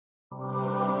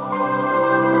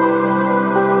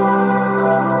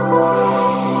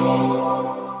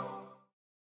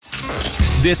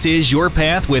This is Your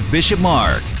Path with Bishop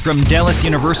Mark from Dallas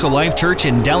Universal Life Church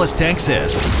in Dallas,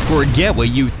 Texas. Forget what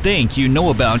you think you know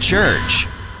about church.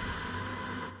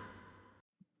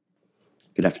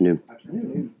 Good afternoon.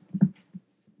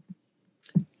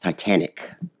 Titanic.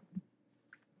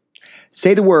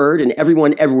 Say the word and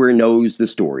everyone everywhere knows the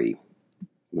story.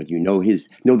 Whether you know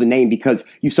the name because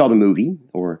you saw the movie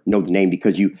or know the name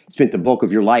because you spent the bulk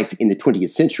of your life in the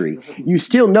 20th century, you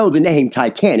still know the name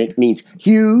Titanic means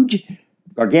huge,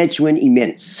 gargantuan,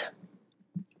 immense.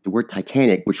 The word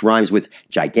Titanic, which rhymes with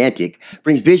gigantic,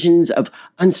 brings visions of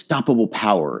unstoppable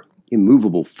power,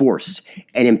 immovable force,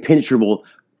 and impenetrable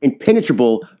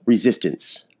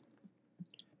resistance.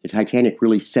 The Titanic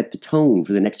really set the tone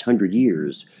for the next 100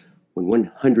 years, when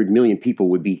 100 million people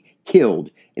would be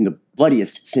killed in the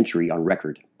bloodiest century on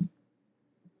record.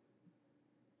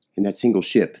 In that single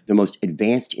ship, the most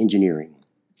advanced engineering,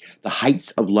 the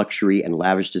heights of luxury and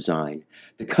lavish design,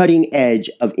 the cutting edge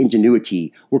of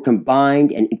ingenuity were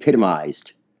combined and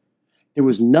epitomized. There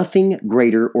was nothing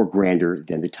greater or grander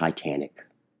than the Titanic.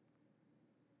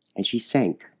 And she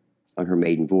sank on her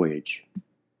maiden voyage.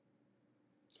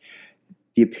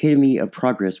 The epitome of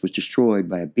progress was destroyed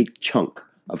by a big chunk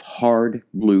of hard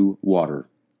blue water,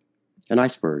 an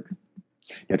iceberg.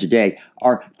 Now today,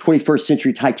 our 21st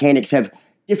century Titanics have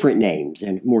different names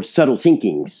and more subtle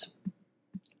sinkings.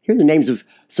 Here are the names of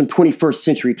some 21st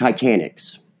century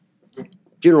Titanics.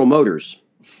 General Motors,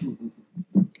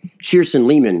 Shearson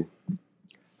Lehman,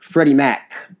 Freddie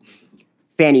Mac,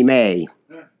 Fannie Mae,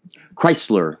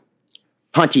 Chrysler,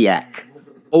 Pontiac,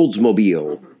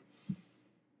 Oldsmobile.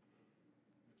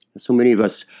 So many of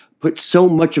us put so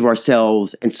much of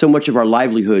ourselves and so much of our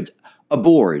livelihoods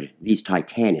aboard these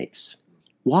Titanics.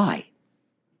 Why?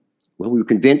 Well, we were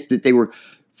convinced that they were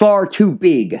far too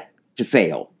big to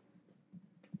fail.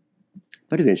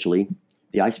 But eventually,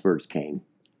 the icebergs came.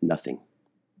 Nothing.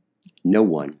 No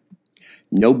one.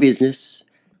 No business.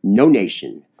 No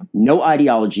nation. No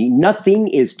ideology. Nothing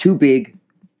is too big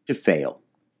to fail.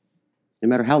 No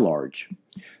matter how large.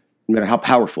 No matter how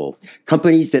powerful.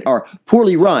 Companies that are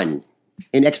poorly run,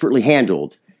 inexpertly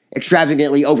handled,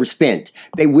 extravagantly overspent,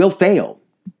 they will fail.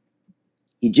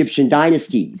 Egyptian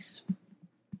dynasties,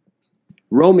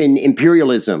 Roman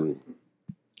imperialism,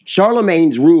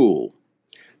 Charlemagne's rule,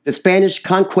 the Spanish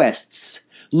conquests,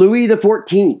 Louis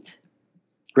XIV,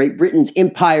 Great Britain's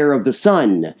empire of the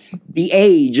sun, the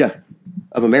age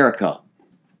of America.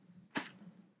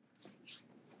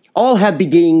 All have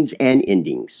beginnings and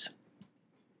endings.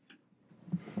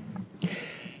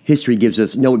 History gives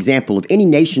us no example of any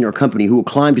nation or company who will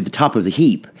climb to the top of the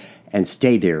heap and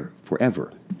stay there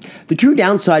forever. The true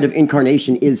downside of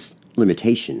incarnation is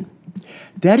limitation.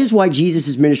 That is why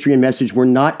Jesus' ministry and message were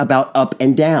not about up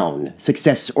and down,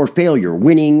 success or failure,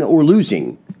 winning or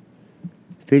losing.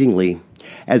 Fittingly,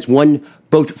 as one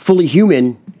both fully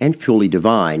human and fully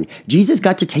divine, Jesus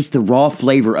got to taste the raw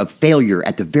flavor of failure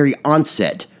at the very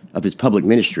onset of his public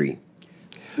ministry.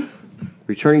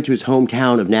 Returning to his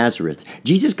hometown of Nazareth,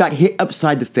 Jesus got hit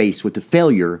upside the face with the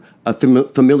failure of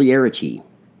familiarity.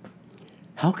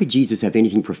 How could Jesus have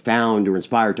anything profound or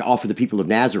inspired to offer the people of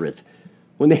Nazareth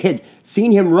when they had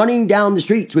seen him running down the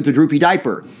streets with a droopy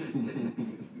diaper?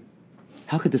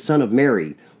 How could the son of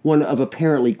Mary, one of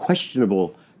apparently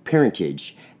questionable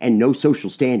parentage and no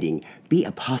social standing, be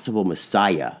a possible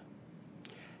Messiah?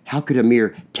 How could a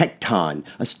mere tecton,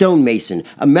 a stonemason,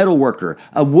 a metalworker,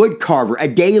 a wood carver, a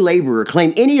day laborer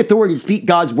claim any authority to speak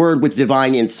God's word with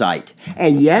divine insight?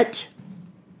 And yet,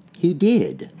 he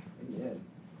did.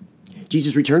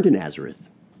 Jesus returned to Nazareth.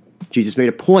 Jesus made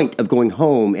a point of going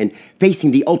home and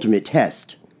facing the ultimate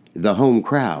test, the home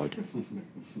crowd.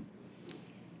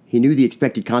 He knew the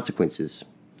expected consequences.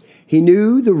 He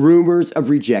knew the rumors of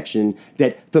rejection,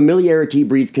 that familiarity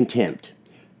breeds contempt.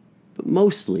 But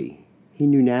mostly, he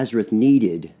knew Nazareth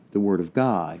needed the word of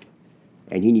God,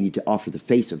 and he needed to offer the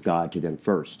face of God to them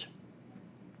first.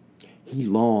 He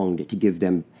longed to give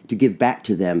back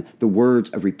to them the words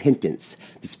of repentance,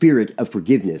 the spirit of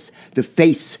forgiveness, the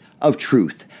face of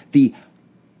truth, the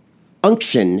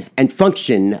unction and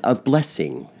function of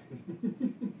blessing.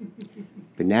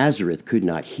 But Nazareth could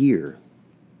not hear.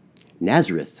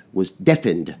 Nazareth was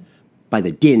deafened by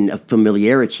the din of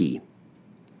familiarity.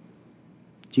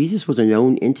 Jesus was a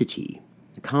known entity,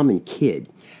 a common kid.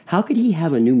 How could he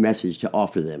have a new message to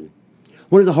offer them?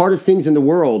 One of the hardest things in the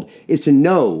world is to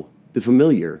know the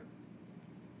familiar.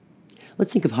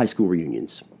 Let's think of high school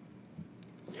reunions.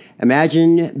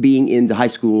 Imagine being in the high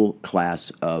school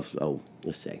class of,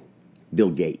 let's say, Bill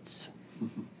Gates.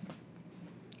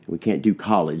 We can't do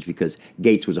college because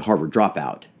Gates was a Harvard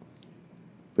dropout.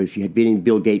 But if you had been in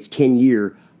Bill Gates'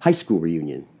 10-year high school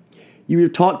reunion, You would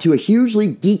have talked to a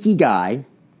hugely geeky guy,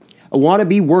 a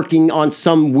wannabe working on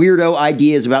some weirdo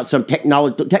ideas about some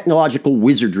technological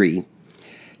wizardry.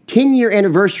 10-year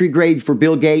anniversary grade for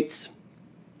Bill Gates,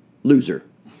 loser.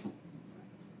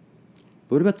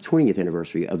 But what about the 20th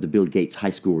anniversary of the Bill Gates high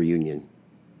school reunion?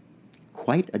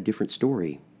 Quite a different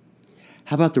story.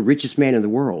 How about the richest man in the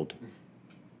world?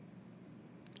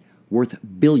 Worth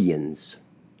billions.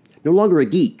 No longer a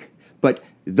geek, but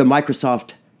the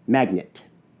Microsoft magnate.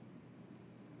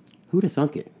 Who'd have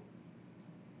thunk it?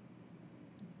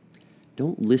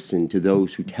 Don't listen to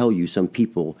those who tell you some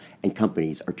people and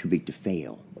companies are too big to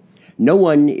fail. No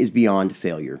one is beyond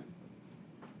failure.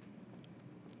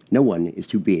 No one is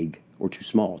too big or too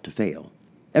small to fail.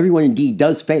 Everyone indeed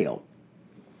does fail.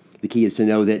 The key is to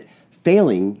know that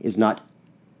failing is not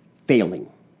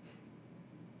failing.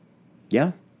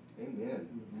 Yeah? Amen.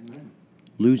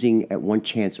 Losing at one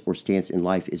chance or stance in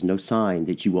life is no sign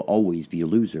that you will always be a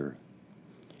loser.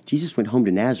 Jesus went home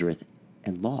to Nazareth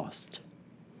and lost.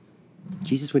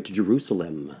 Jesus went to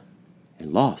Jerusalem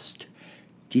and lost.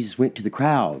 Jesus went to the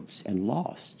crowds and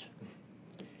lost.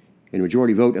 In a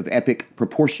majority vote of epic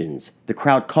proportions, the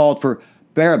crowd called for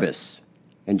Barabbas,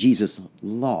 and Jesus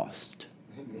lost.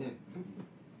 Amen.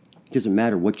 It doesn't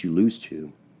matter what you lose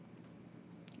to.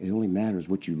 It only matters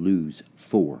what you lose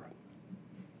for.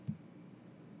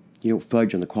 You don't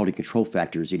fudge on the quality control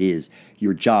factors it is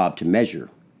your job to measure.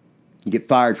 You get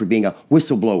fired for being a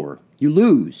whistleblower. You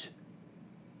lose.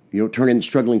 You don't turn in the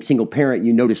struggling single parent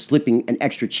you notice slipping an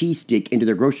extra cheese stick into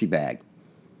their grocery bag.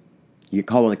 You get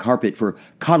called on the carpet for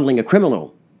coddling a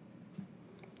criminal.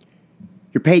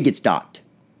 Your pay gets docked.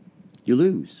 You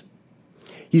lose.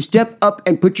 You step up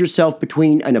and put yourself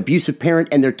between an abusive parent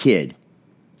and their kid.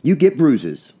 You get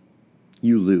bruises.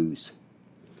 You lose.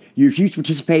 You refuse to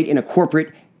participate in a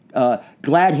corporate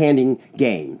glad-handing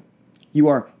game. You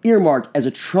are earmarked as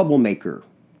a troublemaker.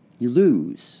 You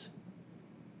lose.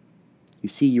 You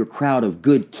see your crowd of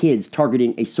good kids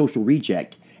targeting a social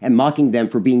reject and mocking them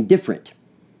for being different.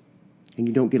 And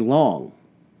you don't get along.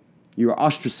 You are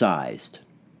ostracized.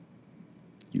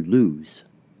 You lose.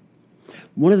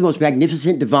 One of the most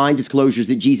magnificent divine disclosures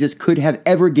that Jesus could have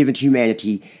ever given to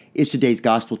humanity is today's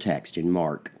gospel text in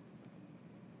Mark.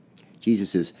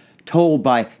 Jesus is told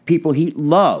by people he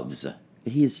loves that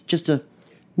he is just a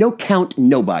no-count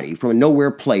nobody from a nowhere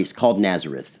place called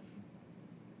Nazareth.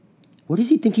 What does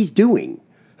he think he's doing?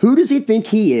 Who does he think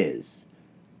he is?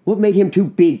 What made him too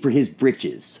big for his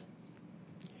britches?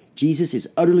 Jesus is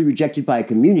utterly rejected by a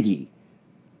community,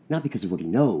 not because of what he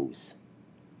knows,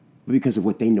 but because of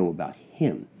what they know about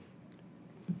him.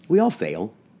 We all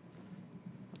fail.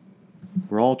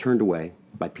 We're all turned away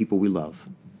by people we love.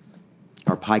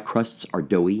 Our pie crusts are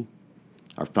doughy.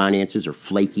 Our finances are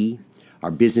flaky. Our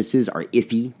businesses are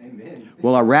iffy. Amen.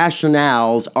 Well, our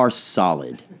rationales are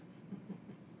solid.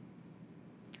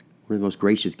 One of the most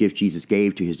gracious gifts Jesus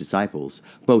gave to his disciples,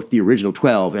 both the original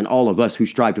 12 and all of us who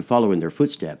strive to follow in their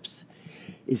footsteps,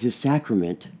 is the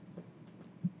sacrament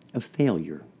of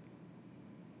failure.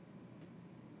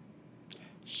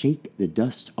 Shake the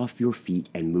dust off your feet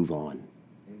and move on.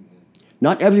 Amen.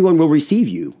 Not everyone will receive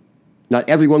you. Not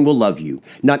everyone will love you.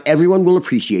 Not everyone will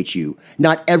appreciate you.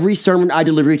 Not every sermon I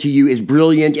deliver to you is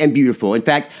brilliant and beautiful. In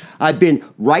fact, I've been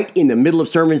right in the middle of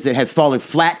sermons that have fallen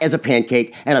flat as a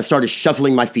pancake, and I've started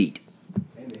shuffling my feet.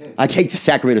 Amen. I take the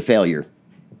sacrament of failure.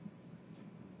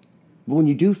 But when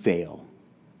you do fail,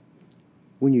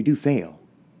 and when you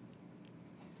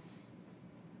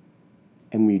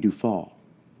do fall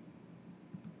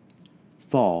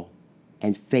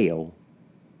and fail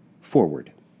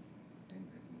forward.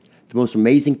 The most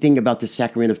amazing thing about the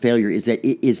sacrament of failure is that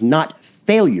it is not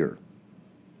failure.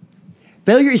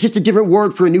 Failure is just a different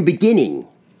word for a new beginning.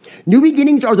 New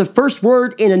beginnings are the first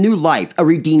word in a new life, a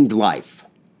redeemed life.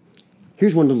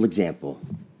 Here's one little example.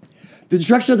 The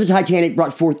destruction of the Titanic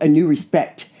brought forth a new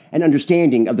respect and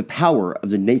understanding of the power of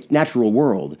the natural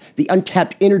world, the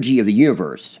untapped energy of the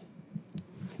universe.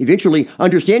 Eventually,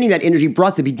 understanding that energy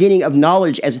brought the beginning of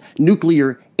knowledge as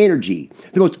nuclear energy,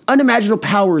 the most unimaginable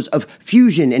powers of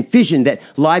fusion and fission that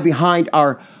lie behind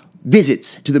our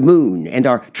visits to the moon and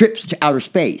our trips to outer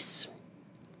space.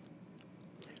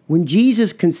 When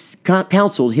Jesus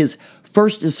counseled his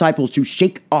first disciples to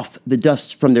shake off the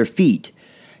dust from their feet,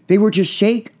 they were to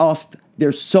shake off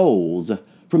their souls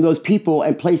from those people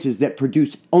and places that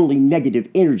produce only negative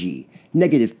energy,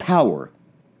 negative power.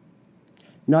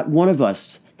 Not one of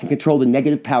us can control the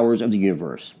negative powers of the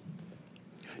universe.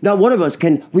 Not one of us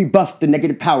can rebuff the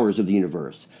negative powers of the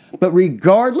universe. But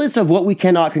regardless of what we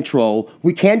cannot control,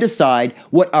 we can decide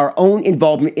what our own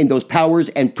involvement in those powers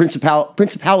and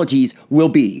principalities will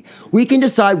be. We can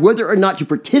decide whether or not to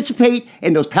participate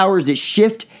in those powers that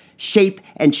shift, shape,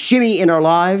 and shimmy in our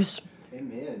lives.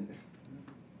 Amen.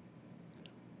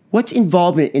 What's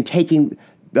involvement in taking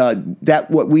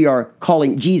that what we are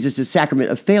calling Jesus'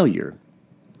 sacrament of failure?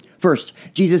 First,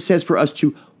 Jesus says for us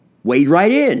to wade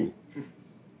right in.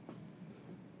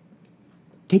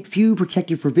 Take few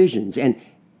protective provisions and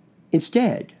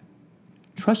instead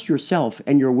trust yourself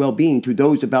and your well-being to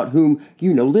those about whom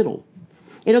you know little.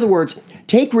 In other words,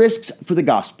 take risks for the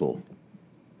gospel.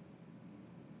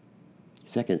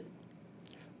 Second,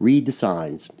 read the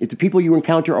signs. If the people you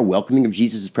encounter are welcoming of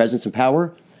Jesus' presence and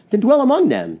power, then dwell among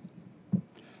them.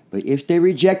 But if they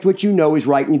reject what you know is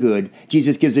right and good,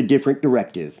 Jesus gives a different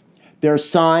directive. There are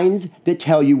signs that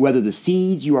tell you whether the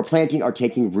seeds you are planting are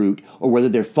taking root or whether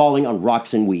they're falling on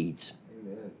rocks and weeds.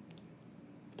 Amen.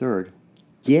 Third,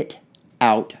 get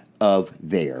out of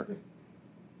there.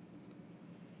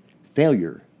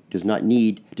 Failure does not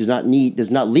lead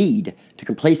to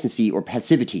complacency or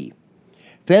passivity.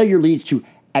 Failure leads to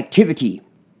activity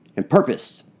and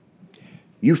purpose.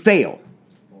 You fail.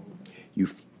 You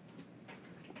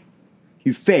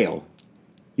fail.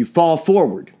 You fall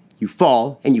forward. You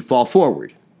fall and you fall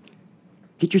forward.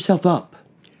 Get yourself up.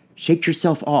 Shake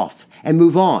yourself off and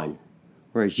move on.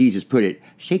 Or as Jesus put it,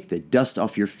 shake the dust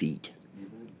off your feet.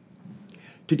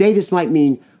 Today this might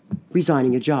mean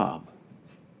resigning a job.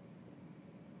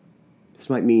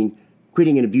 This might mean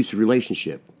quitting an abusive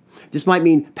relationship. This might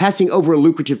mean passing over a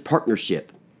lucrative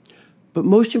partnership. But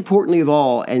most importantly of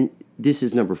all, and this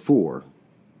is number 4,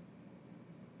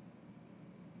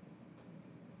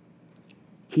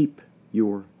 keep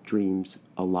your dreams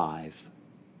alive.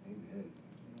 Amen.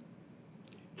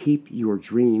 Keep your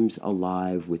dreams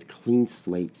alive with clean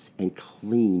slates and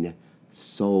clean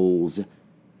souls.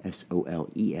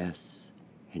 S-O-L-E-S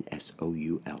and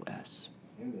S-O-U-L-S.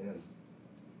 Amen.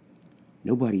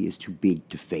 Nobody is too big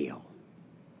to fail.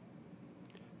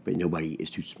 But nobody is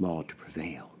too small to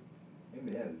prevail.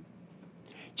 Amen.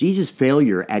 Jesus'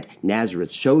 failure at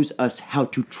Nazareth shows us how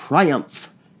to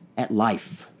triumph at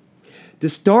life. The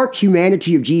stark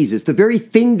humanity of Jesus, the very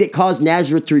thing that caused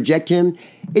Nazareth to reject him,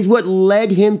 is what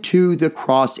led him to the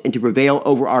cross and to prevail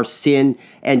over our sin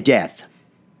and death.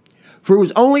 For it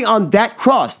was only on that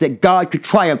cross that God could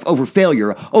triumph over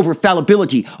failure, over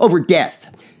fallibility, over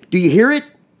death. Do you hear it?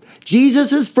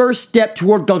 Jesus' first step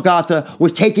toward Golgotha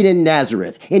was taken in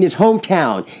Nazareth, in his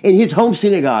hometown, in his home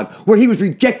synagogue, where he was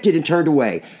rejected and turned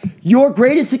away. Your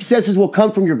greatest successes will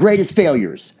come from your greatest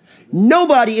failures.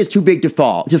 Nobody is too big to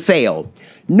fail.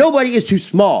 Nobody is too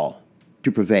small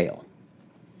to prevail.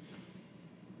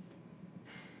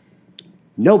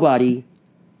 Nobody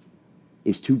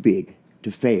is too big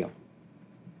to fail.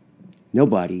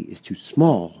 Nobody is too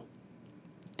small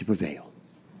to prevail.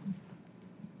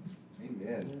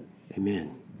 Amen.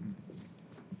 Amen.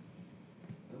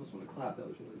 I almost want to clap. That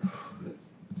was really good.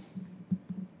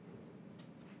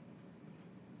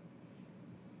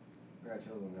 I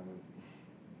told him that one.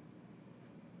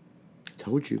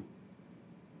 Told you.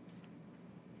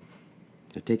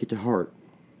 Now take it to heart.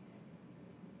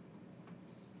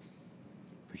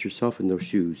 Put yourself in those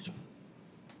shoes.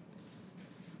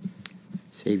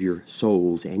 Save your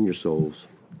souls and your souls.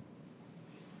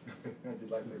 I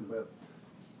did like that clip.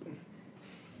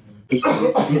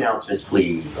 The announcements,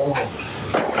 please.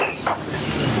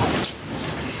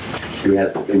 Do we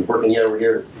have been working yet over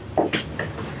here?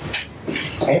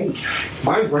 Hey,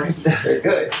 Mine's working. very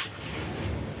good.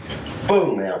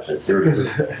 Boom, announcements. There it is.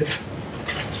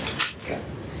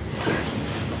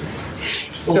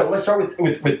 So let's start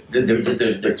with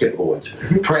the typical ones.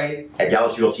 Pray at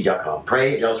DallasULC.com.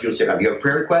 Pray at DallasULC.com. You have a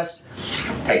prayer request?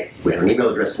 Hey, we have an email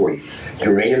address for you. You can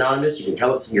remain anonymous. You can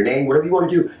tell us your name, whatever you want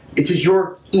to do. This is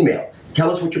your email. Tell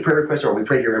us what your prayer requests are. We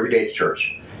pray here every day at the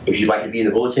church. If you'd like to be in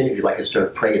the bulletin, if you'd like us to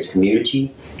pray as a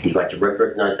community, if you'd like to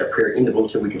recognize that prayer in the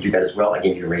bulletin, we can do that as well.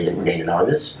 Again, you can remain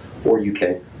anonymous, or you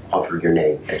can offer your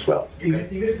name as well. Even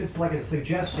if it's like a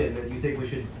suggestion that you think we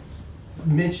should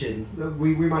mention,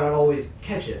 we might not always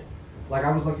catch it. Like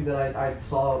I was lucky that I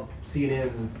saw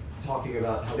CNN talking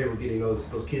about how they were getting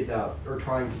those kids out, or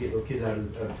trying to get those kids out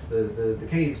of the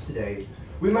caves today.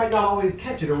 We might not always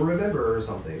catch it or remember or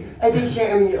something. I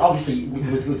mean, obviously,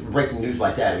 with breaking news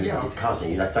like that, I mean, Yeah. it's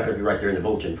constant. It's not going to be right there in the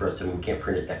bulletin for us to, we can't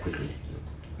print it that quickly.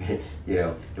 You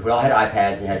know, if we all had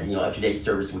iPads and had, up-to-date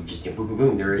service, we'd just, boom, boom,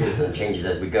 boom, there it is, and it changes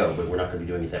as we go, but we're not going to be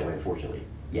doing it that way, unfortunately,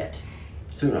 yet.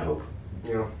 Soon, I hope.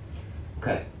 Yeah.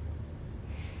 Okay.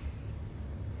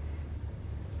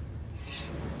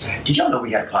 Did y'all know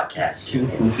we had a podcast?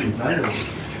 I know.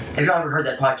 Have y'all ever heard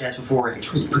that podcast before? It's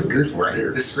pretty good for right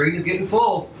here. The screen is getting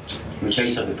full. Let me tell you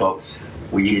something, folks.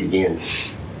 We did it again.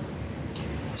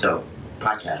 So,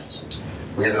 podcasts.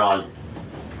 We have it on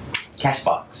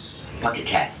Castbox, Pocket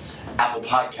Casts, Apple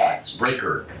Podcasts,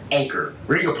 Breaker, Anchor,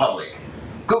 Radio Public,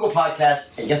 Google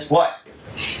Podcasts, and guess what?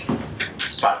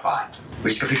 Spotify. We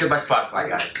just got picked up by Spotify,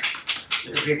 guys.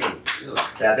 It's a big one.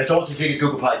 Yeah, that's almost as big as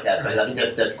Google Podcasts. I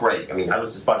think that's great. I mean, I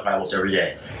listen to Spotify almost every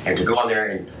day. And to go on there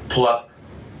and pull up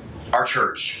our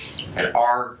church and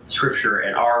our scripture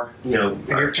and our,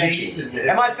 our teachings.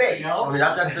 And my face. I mean,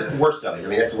 that's the worst of it. I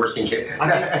mean, that's the worst thing.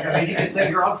 I mean, you can say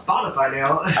you're on Spotify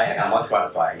now. I'm on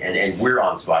Spotify, and we're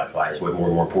on Spotify, is what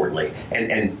more importantly,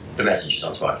 and the message is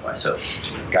on Spotify. So,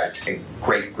 guys,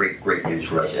 great news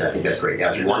for us, and I think that's great.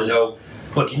 Now, if you want to know,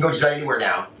 look, you can go just about anywhere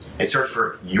now and search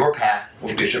for Your Path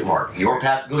with Bishop Mark. Your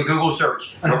Path, go to Google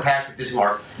search Your Path with Bishop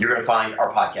Mark. You're going to find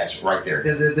our podcast right there.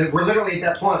 We're literally at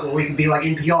that point where we can be like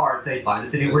NPR and say, find a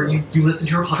city where you listen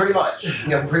to your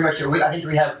podcast. Pretty much. I think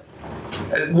we have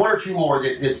one or two more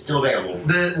that's still available.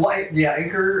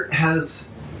 Anchor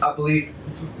has, I believe,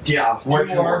 one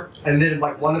two more. And then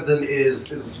one of them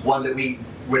is one that we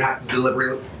would have to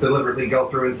deliberately go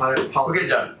through and sign up policy. We'll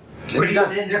get it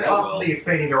done. And they're constantly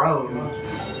expanding their own.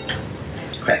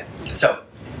 Okay, so,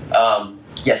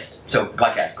 yes, so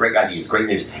podcast, great ideas, great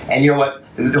news. And you know what?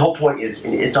 The whole point is,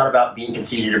 it's not about being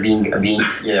conceited or being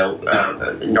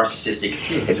narcissistic.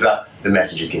 It's about the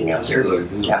message is getting out there.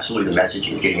 Absolutely, the message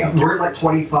is getting out there. We're at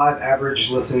 25 average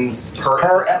listens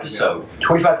per episode.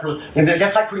 25 per, and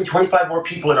that's like putting 25 more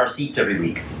people in our seats every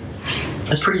week.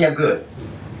 That's pretty damn good.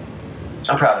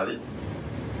 I'm proud of it.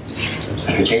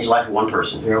 I can change the life of one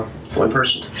person. Yeah. One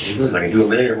person. If I can do 1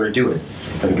 million, I'm going to do it.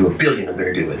 If I can do 1 billion, I'm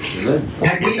going to do it.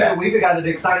 Heck, we've got an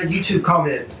excited YouTube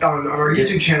comment on our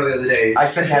YouTube channel the other day. I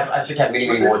should have many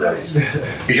more of those.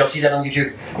 Did y'all see that on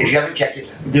YouTube? If you haven't checked it,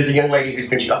 there's a young lady who's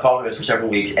been following us for several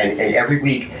weeks, and every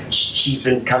week she's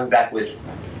been coming back with,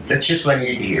 that's just what I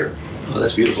needed to hear. Oh,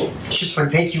 that's beautiful. It's just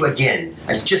what, thank you again.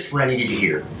 That's just what I needed to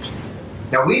hear.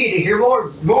 Now we need to hear more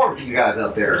from you guys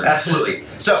out there. Absolutely.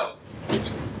 So,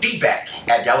 feedback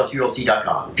at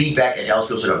DallasULC.com. Feedback at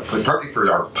DallasULC.com. Perfect for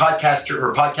our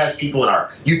podcast people and our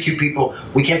YouTube people.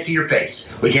 We can't see your face.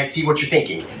 We can't see what you're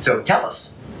thinking. So tell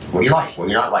us. What do you like? What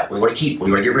do you not like? What do you want to keep? What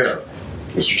do you want to get rid of?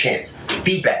 This is your chance.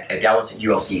 Feedback at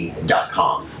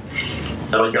DallasULC.com.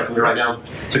 Is that all you got from me right now?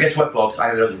 So guess what, folks? I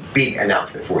have another big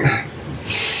announcement for you.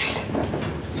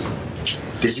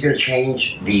 This is going to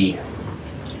change the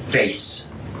face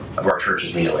of our church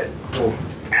as we know it. We'll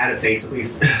add a face at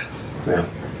least. Yeah.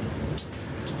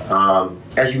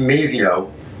 As many of you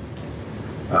know,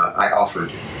 I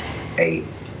offered a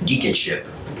deaconship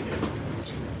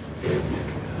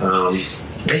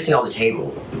basically on the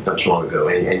table not too long ago,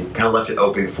 and kind of left it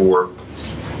open for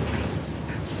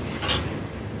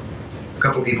a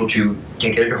couple of people to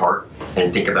take it to heart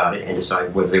and think about it and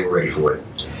decide whether they were ready for it.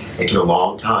 It took a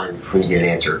long time for me to get an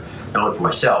answer, not only for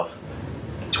myself,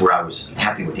 to where I was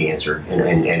happy with the answer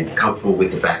and comfortable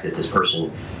with the fact that this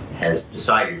person has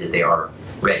decided that they are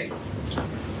ready.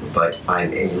 But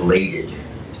I'm elated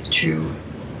to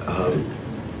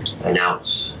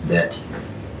announce that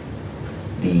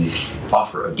the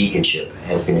offer of deaconship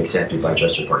has been accepted by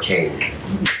Justin Partain.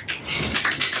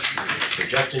 So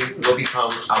Justin will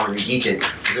become our new deacon.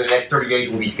 Within the next 30 days,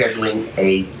 we'll be scheduling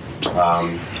a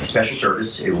special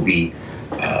service. It will be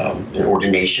an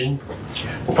ordination.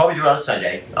 We'll probably do it on a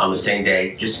Sunday, on the same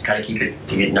day, just to kind of keep it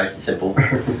nice and simple.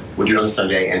 We'll do it on a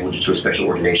Sunday, and we'll just do a special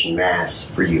ordination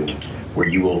mass for you, where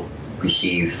you will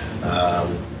receive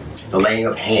the laying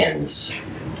of hands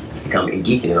to become a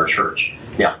deacon in our church.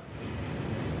 Now,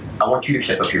 I want you to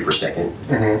step up here for a second,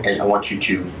 and I want you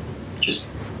to just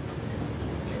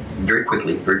very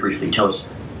quickly, very briefly, tell us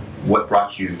what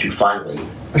brought you to finally,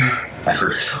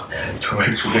 after so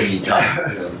much waiting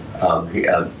time,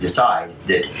 decide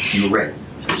that you were ready.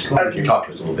 So just come over and talk to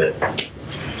us a little bit.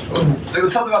 There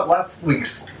was something about last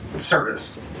week's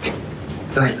service.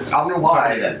 I don't know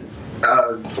why.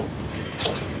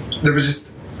 There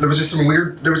was just some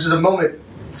weird. There was just a moment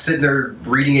sitting there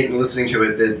reading it and listening to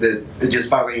it that it just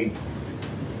finally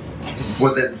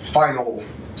was that final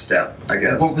step, I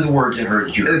guess. What were the words in her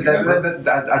that you remember?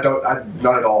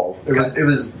 Not at all. It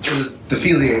was the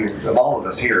feeling of all of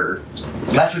us here.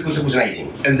 Last week was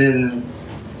amazing. And then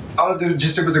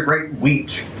it was a great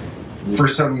week for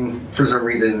some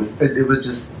reason. It was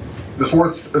just the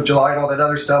 4th of July and all that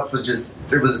other stuff was just,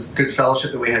 it was good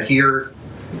fellowship that we had here.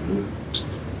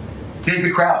 We had a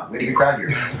good crowd. We had a good crowd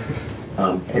here.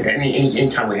 I mean,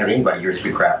 anytime we have anybody here, it's a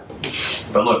good crowd.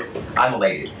 But look, I'm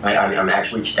elated. I'm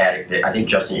actually ecstatic that I think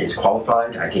Justin is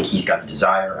qualified. I think he's got the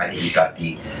desire. I think he's got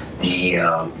the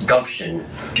gumption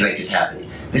to make this happen.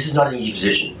 This is not an easy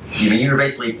position. I mean, you're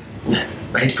basically,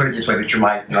 I hate to put it this way, but you're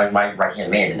my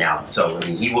right-hand man now. So, I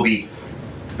mean, he will be,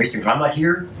 basically, if I'm not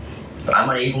here, if I'm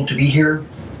unable to be here,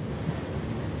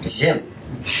 it's him.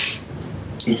 He's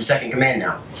the second command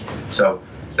now. So,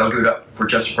 y'all give it up for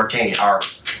Justin Partain, our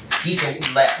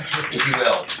deacon-elect, if you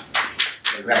will.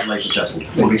 Congratulations, Justin.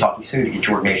 We'll be talking soon to get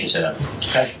your ordination set up.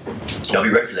 Okay? Y'all be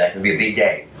ready for that. It's going to be a big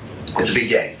day. It's a big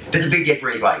day. It's a big day for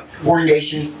anybody.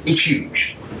 Ordination is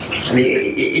huge. I mean,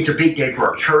 it's a big day for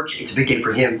our church. It's a big day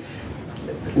for him.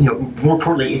 You know, more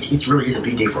importantly, it really is a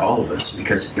big day for all of us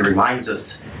because it reminds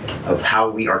us of how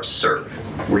we are to serve.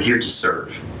 We're here to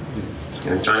serve.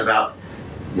 And it's not about,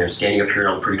 standing up here in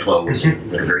all the pretty clothes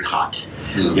that are very hot.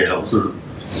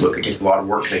 Look, it takes a lot of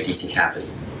work to make these things happen.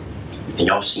 And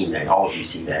y'all seen that. All of you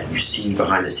see that. You see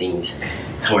behind the scenes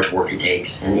how much work it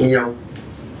takes. And,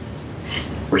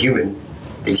 we're human.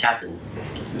 Things happen.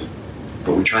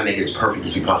 But we try and make it as perfect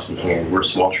as we possibly can. We're a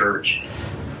small church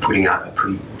putting out a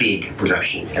pretty big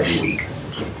production every week.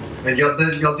 And y'all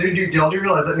do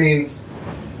realize that means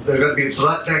there's going to be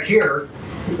blood back here.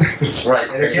 Right.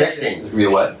 That's the next thing. It's going to be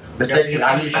what? That's the next thing.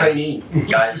 I need a trainee,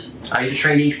 guys. I need a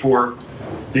trainee for,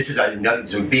 this is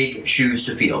some big shoes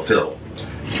to fill.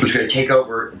 Who's going to take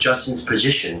over Justin's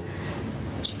position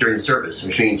during the service,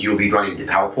 which means you'll be running the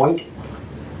PowerPoint,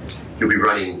 you'll be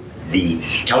running the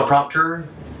teleprompter,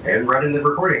 And running the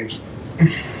recording.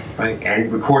 right,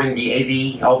 and recording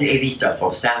the AV, all the AV stuff, all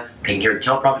the sound, taking care of the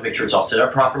teleprompter, make sure it's all set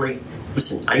up properly.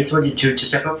 Listen, I need somebody to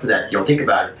step up for that. Don't think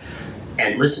about it.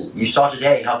 And listen, you saw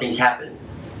today how things happen,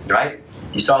 right?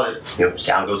 You saw that,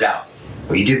 sound goes out.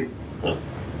 What do? Well,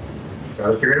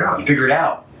 Gotta figure it out. you figure it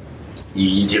out.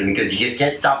 You do, because you just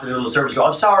can't stop in the middle of the service and go,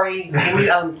 I'm sorry. Can we,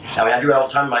 I do it all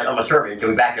the time on my sermon. Can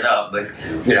we back it up? But,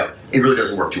 it really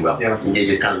doesn't work too well. Yeah. It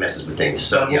just kind of messes with things.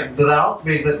 So, yeah. But that also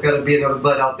means that's got to be another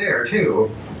butt out there, too,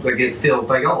 that gets filled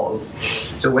by y'all's.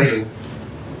 Still waiting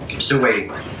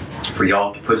for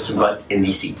y'all to put some butts in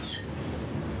these seats.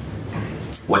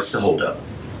 What's the holdup?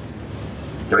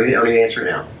 Don't even answer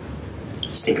it now.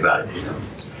 Just think about it.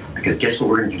 Because guess what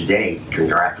we're going to do today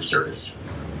during our after service?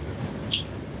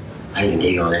 I even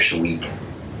gave you an extra week. I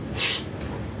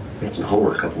had some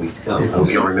homework a couple weeks ago. I hope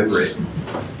y'all remember it.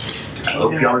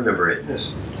 All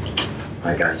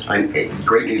right, guys.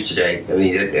 Great news today. I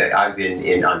mean, I've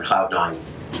been on cloud nine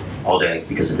all day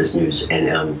because of this news,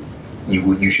 and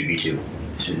you should be too.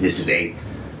 It's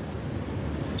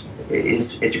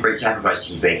a great sacrifice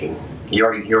he's making. He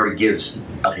already gives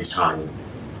of his time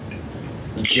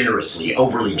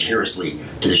overly generously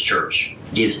to this church.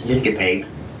 He doesn't get paid.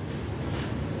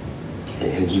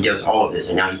 And he does all of this,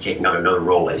 and now he's taking on another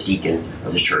role as deacon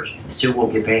of the church. Still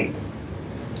won't get paid.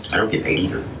 I don't get paid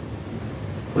either.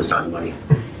 Well, it's not money.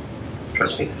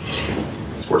 Trust me.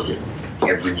 It's worth it.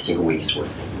 Every single week it's worth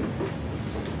it.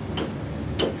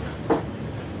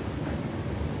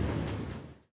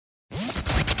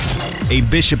 A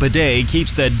bishop a day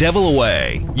keeps the devil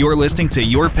away. You're listening to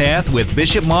Your Path with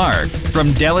Bishop Mark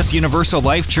from Dallas Universal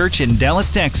Life Church in Dallas,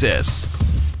 Texas.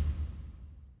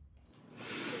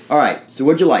 All right, so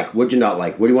what'd you like? What'd you not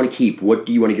like? What do you want to keep? What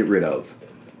do you want to get rid of?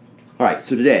 All right,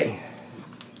 so today,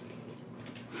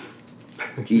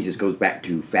 Jesus goes back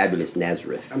to fabulous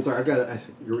Nazareth. I'm sorry,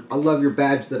 I love your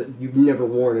badge that you've never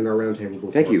worn in our roundtable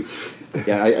before. Thank you.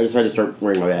 Yeah, I decided to start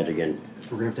wearing my badge again.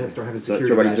 We're going to have to start having So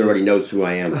security badges. everybody knows who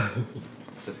I am.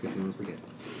 Just in case you forget.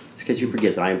 Just in case you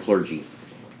forget that I am clergy.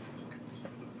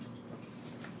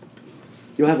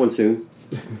 You'll have one soon.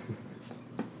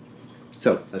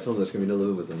 So, I told him there's going to be no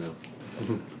living with him now.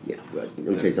 yeah, but let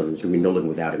me tell you something. There's going to be no living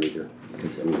without him either.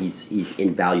 Because, he's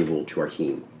invaluable to our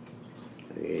team.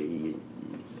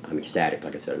 I'm ecstatic,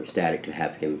 like I said, I'm ecstatic to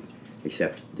have him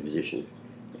accept the position.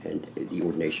 And the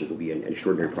ordination will be an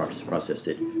extraordinary process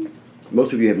that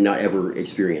most of you have not ever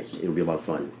experienced. It'll be a lot of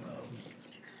fun.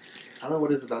 I don't know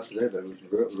what it's about today, but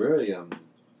it was very,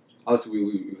 obviously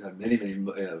we've had many,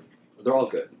 they're all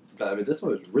good. But I mean, this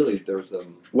one was really, there was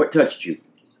What touched you?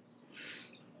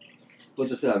 well,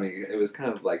 just, it was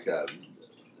kind of like,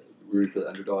 rooted for the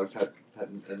underdogs, had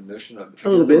an notion of, A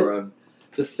little bit.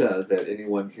 Just that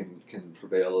anyone can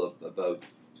prevail above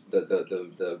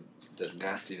the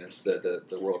nastiness that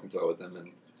the world can throw at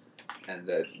them, and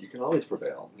that you can always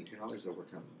prevail, you can always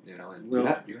overcome,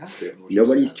 and you have to.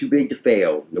 Nobody's too big to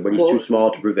fail. Nobody's too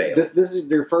small to prevail. This is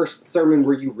your first sermon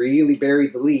where you really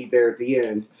buried the lead there at the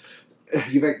end.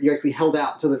 You actually held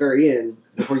out to the very end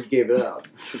before you gave it up.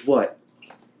 What?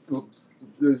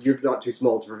 you're not too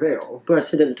small to prevail. But I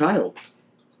said that in the title.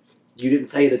 You didn't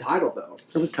say the title though.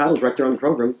 The title's right there on the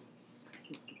program.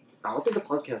 I don't think the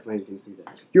podcast line can see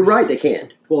that. You're right, they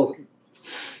can't. Well,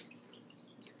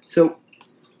 So,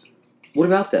 what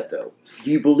about that though?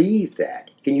 Do you believe that?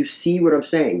 Can you see what I'm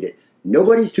saying? That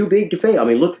nobody's too big to fail. I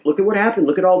mean, look at what happened.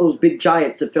 Look at all those big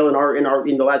giants that fell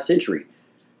in the last century.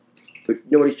 But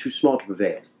nobody's too small to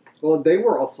prevail. well, they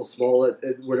were also small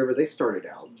at whatever they started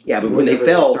out. Yeah, but when they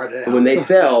Whenever fell, started out. when they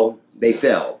fell,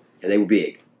 and they were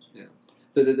big.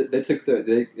 They took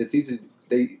it's easy.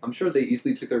 I'm sure they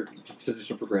easily took their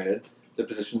position for granted. Their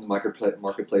position in the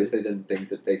marketplace, they didn't think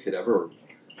that they could ever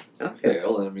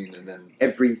fail. And I mean, and then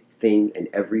Everything and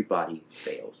everybody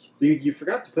fails. You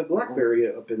forgot to put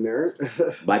BlackBerry up in there.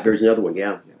 Blackberry's another one.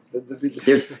 Yeah.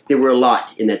 The There were a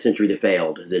lot in that century that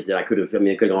failed that I could have. I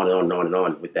mean, I could go on and on and on and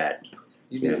on with that.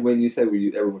 you mean, when you say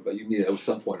everyone, but you mean at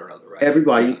some point or another, right?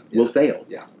 Everybody Yeah. will fail.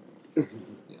 Yeah.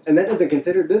 And that doesn't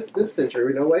consider this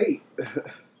century. No, wait.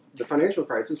 The financial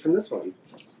crisis from this one.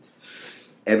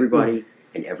 Everybody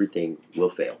and everything will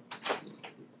fail.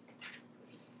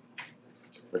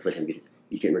 Let's let him get his.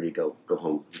 He's getting ready to go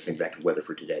home. He's getting back to weather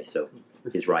for today, so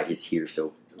his ride is here.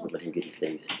 So we'll let him get his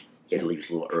things. He had to leave us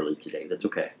a little early today. That's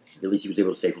okay. At least he was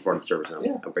able to stay for part of the service, and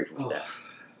I'm grateful for that.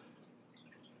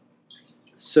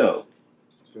 So,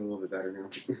 Feel a little bit better now.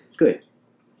 good.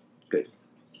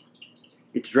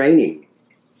 It's draining.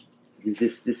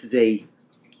 This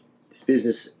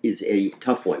business is a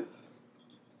tough one.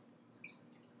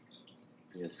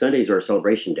 Sundays are a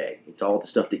celebration day. It's all the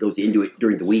stuff that goes into it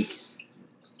during the week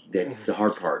that's the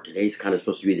hard part. Today's kind of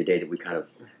supposed to be the day that we kind of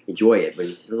enjoy it, but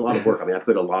it's a lot of work. I mean, I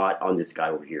put a lot on this guy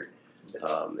over here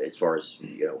as far as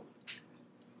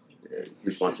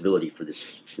responsibility for the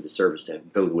service to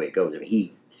go the way it goes. I mean,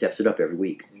 he steps it up every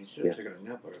week. You should have taken a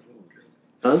nap on it.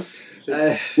 Huh?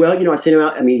 Well, I sent him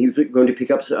out. I mean, he was going to pick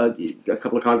up a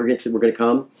couple of congregants that were going to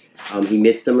come. He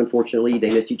missed them, unfortunately. They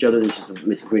missed each other. There's just some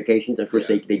miscommunications. At first,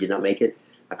 they did not make it.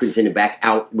 I couldn't send him back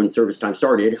out when service time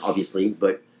started, obviously,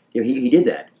 but he did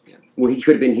that. Yeah. Well, he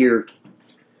could have been here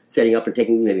setting up and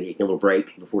maybe taking a little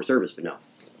break before service, but no.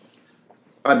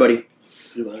 All right, buddy.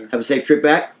 See you later. Have a safe trip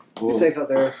back. Be safe out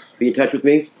there. Be in touch with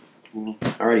me. All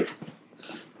righty.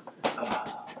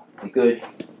 Be good.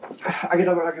 I get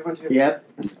one too. Yep.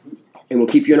 And we'll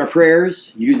keep you in our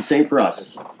prayers. You do the same for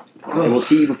us. And we'll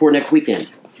see you before next weekend.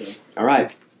 All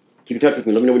right. Keep in touch with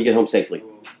me. Let me know when you get home safely.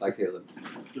 Bye, Caleb.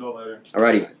 See you all later. All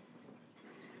righty.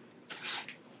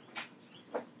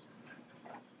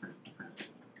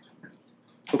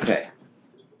 Okay.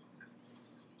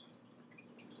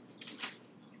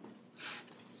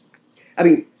 I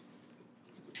mean,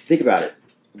 think about it.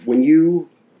 When you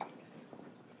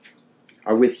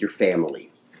are with your family,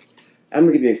 I'm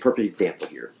going to give you a perfect example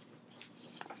here.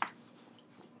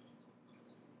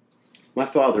 My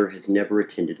father has never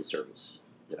attended a service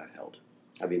that I've held.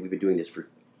 I mean, we've been doing this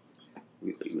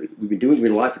we've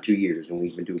been alive for 2 years, and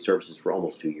we've been doing services for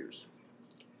almost 2 years.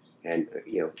 And,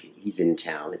 he's been in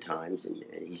town at times, and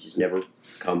he's just never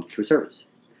come to a service.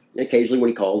 And occasionally when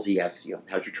he calls, he asks,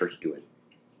 how's your church doing?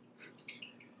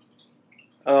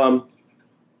 None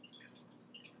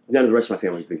of the rest of my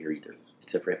family's been here either,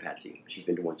 except for Aunt Patsy. She's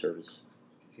been to one service.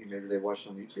 Think maybe they watched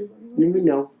on YouTube?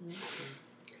 No.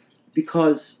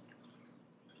 Because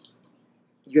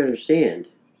you gotta understand,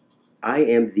 I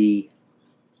am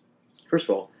first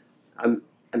of all, I'm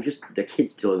just the kid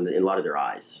still in a lot of their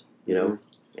eyes, Yeah.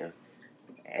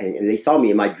 And they saw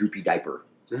me in my droopy diaper.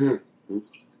 Mm-hmm.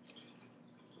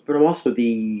 But I'm also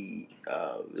the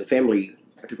family.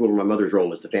 I took over my mother's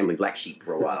role as the family black sheep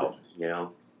for a while,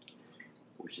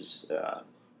 which is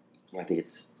I think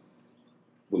it's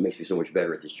what makes me so much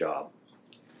better at this job,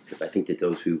 because I think that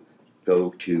those who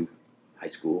go to high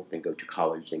school, then go to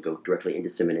college, then go directly into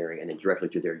seminary, and then directly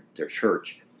to their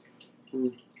church,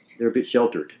 they're a bit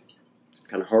sheltered. It's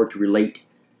kind of hard to relate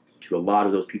to a lot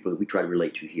of those people that we try to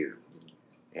relate to here.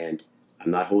 And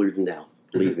I'm not holier than thou.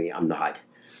 Believe me, I'm not.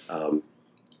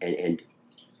 And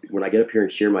when I get up here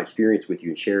and share my experience with you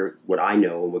and share what I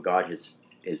know and what God has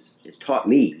taught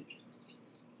me,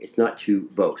 it's not to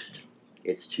boast.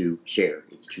 It's to share.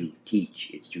 It's to teach.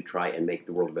 It's to try and make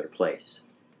the world a better place.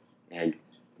 And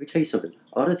let me tell you something.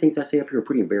 A lot of the things I say up here are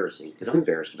pretty embarrassing, because I'm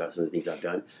embarrassed about some of the things I've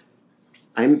done.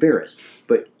 I'm embarrassed.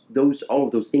 But all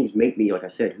of those things make me, like I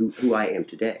said, who I am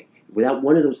today. Without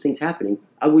one of those things happening,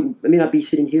 I may not be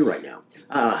sitting here right now.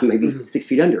 Maybe 6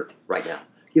 feet under right now.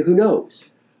 Who knows?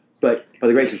 But by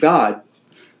the grace of God,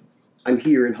 I'm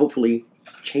here and hopefully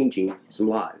changing some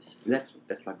lives. And that's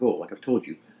my goal. Like I've told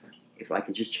you, if I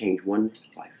can just change one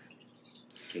life,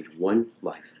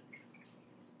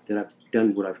 then I've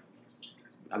done what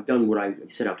I've done what I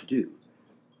set out to do.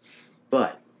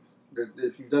 But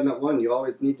If you've done that one, you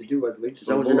always need to do at least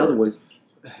so one was more. another one.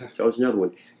 So was another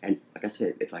one. And like I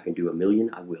said, if I can do 1 million,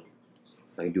 I will.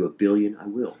 If I can do 1 billion, I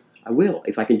will. I will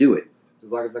if I can do it.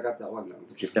 As long as I got that one, though.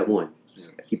 Just that one. Yeah.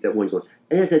 I keep that one going.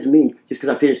 And that doesn't mean just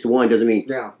because I finished the one doesn't mean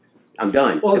Yeah. I'm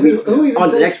done. Well, it means who even on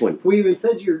to said, the next one. Who even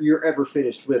said you're ever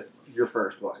finished with your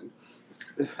first one?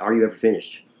 Are you ever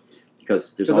finished?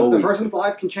 Because there's Because a always person's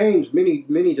life can change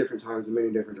many different times in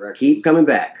many different directions. keep coming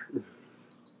back.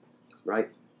 Right?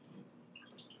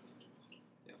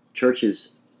 Church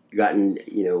has gotten,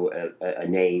 a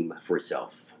name for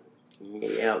itself.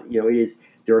 It is.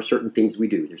 There are certain things we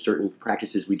do. There's certain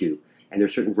practices we do, and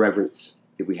there's certain reverence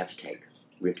that we have to take.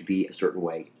 We have to be a certain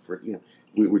way. We're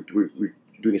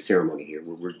doing a ceremony here.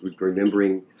 We're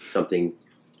remembering something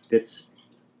that's,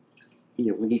 we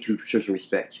need to show some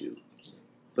respect to.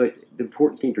 But the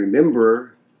important thing to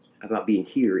remember about being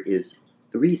here is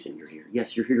the reason you're here.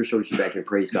 Yes, you're here to show respect and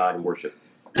praise God and worship,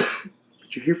 but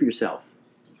you're here for yourself.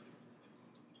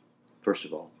 First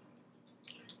of all,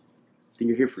 then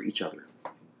you're here for each other.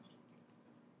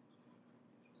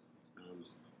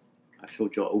 I've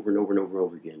told y'all over and over and over and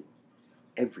over again,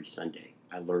 every Sunday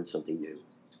I learn something new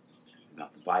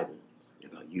about the Bible,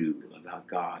 about you, about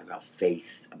God, about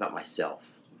faith, about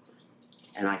myself.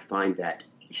 And I find that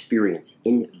experience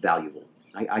invaluable.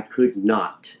 I could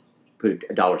not put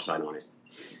a dollar sign on it.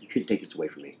 You couldn't take this away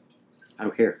from me. I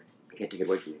don't care. You can't take it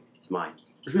away from me. It's mine.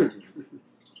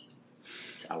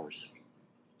 It's ours.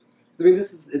 I mean,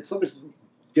 it's so much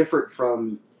different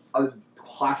from a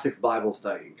classic Bible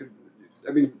study.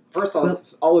 I mean, first off, Well,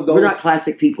 all of those... We're not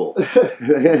classic people.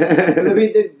 'Cause, I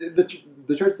mean,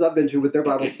 the churches I've been to with their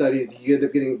Bible studies, you end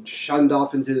up getting shunned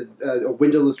off into a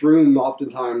windowless room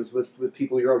oftentimes with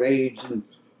people your own age, and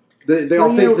they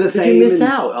all think the same. You miss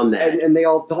out on that. And they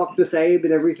all talk the same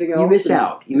and everything else. You miss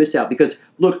out. You miss out because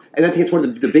look, and I think it's one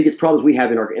of the biggest problems we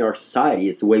have in our society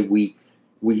is the way we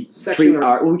treat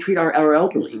our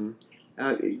elderly.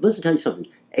 Mm-hmm. Listen, tell you something.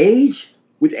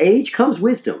 With age comes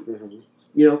wisdom.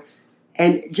 Mm-hmm.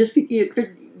 And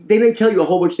they may tell you a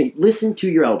whole bunch of things. Listen to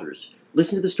your elders.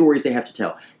 Listen to the stories they have to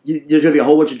tell. There's going to be a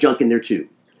whole bunch of junk in there too,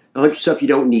 a bunch of stuff you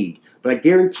don't need. But I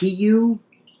guarantee you,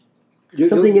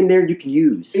 something in there you can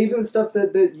use. Even stuff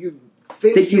that you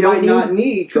think you might not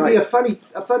need could be a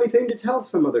funny thing to tell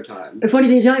some other time. A funny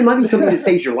thing to tell you might be something that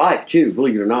saves your life too,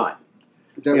 believe it or not.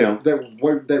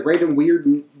 That random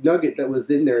weird nugget that was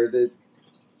in there that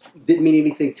didn't mean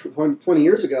anything 20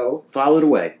 years ago. File it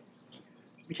away.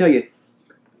 Let me tell you,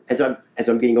 as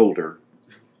I'm getting older,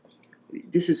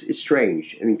 it's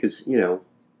strange. I mean, because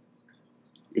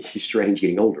it's just strange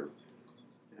getting older.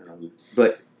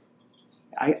 But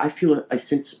I feel a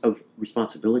sense of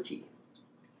responsibility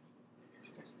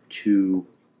to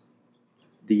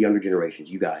the younger generations,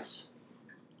 you guys,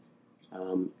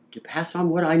 to pass on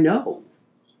what I know.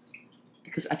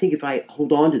 Because I think if I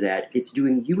hold on to that, it's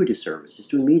doing you a disservice. It's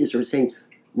doing me a disservice, saying,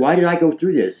 why did I go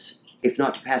through this if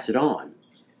not to pass it on?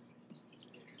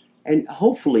 And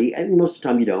hopefully, and most of the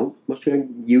time you don't, most people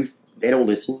in youth, they don't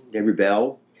listen, they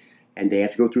rebel, and they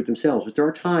have to go through it themselves. But there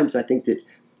are times I think that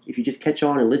if you just catch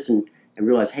on and listen and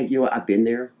realize, hey, you know what, I've been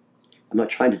there. I'm not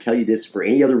trying to tell you this for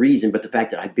any other reason but the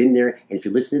fact that I've been there, and if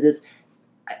you listen to this,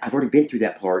 I've already been through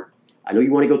that part. I know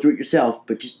you want to go through it yourself,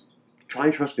 but just try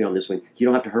and trust me on this one. You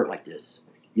don't have to hurt like this.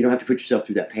 You don't have to put yourself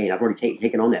through that pain. I've already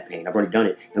taken on that pain. I've already done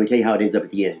it. Let me tell you how it ends up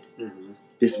at the end. Mm-hmm.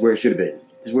 This is where it should have been.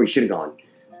 This is where you should have gone.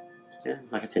 Yeah,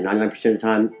 like I said, 99% of the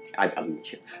time, I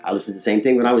listened to the same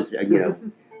thing when I was,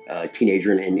 a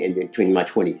teenager and between my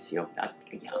 20s.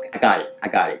 I got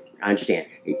it. I understand.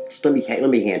 Just let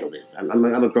me handle this. I'm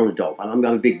a grown adult. I'm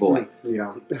a big boy.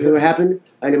 Yeah. You know what happened?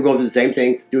 I ended up going through the same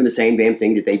thing, doing the same damn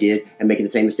thing that they did, and making the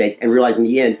same mistakes, and realizing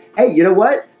in the end, hey, you know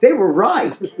what? They were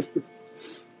right. I'm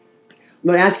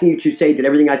not asking you to say that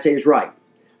everything I say is right.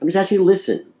 I'm just asking you to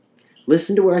listen.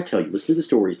 Listen to what I tell you. Listen to the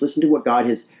stories. Listen to what God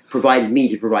has provided me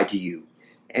to provide to you.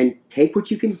 And take what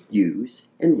you can use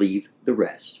and leave the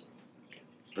rest.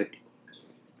 But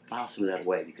file some of that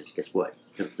away because guess what?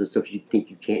 So if you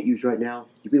think you can't use right now,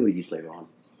 you'll be able to use later on.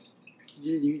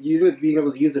 You being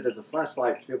able to use it as a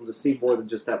flashlight to be able to see more than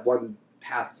just that one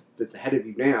path that's ahead of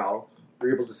you now.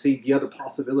 You're able to see the other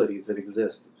possibilities that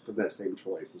exist from that same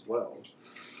choice as well.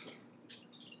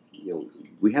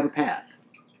 We have a path.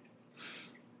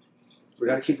 We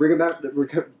got to keep bringing back. We're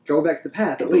going back to the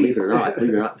path. At Believe least. it or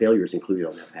not, failure is included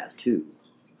on that path too.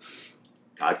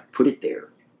 God put it there.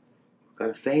 We're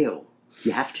gonna fail.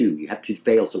 You have to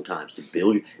fail sometimes to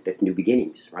build. That's new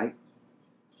beginnings, right?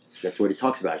 That's what it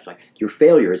talks about. It's like your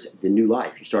failure is the new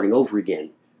life. You're starting over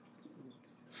again.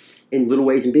 in little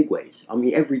ways and big ways. I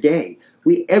mean, every day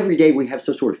we have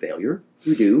some sort of failure.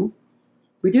 We do.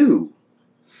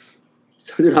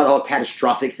 So they're not all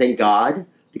catastrophic, thank God,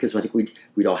 because I think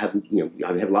we'd all have,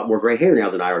 I have a lot more gray hair now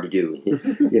than I already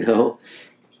do.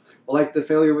 Like the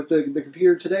failure with the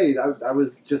computer today, I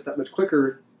was just that much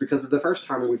quicker because of the first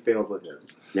time we failed with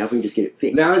it. Now we can just get it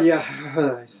fixed. Now, yeah.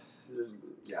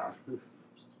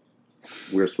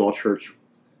 We're a small church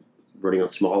running on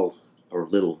small or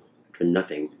little to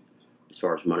nothing as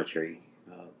far as monetary,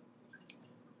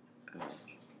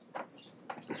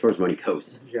 as far as money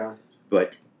goes. Yeah.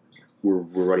 But we're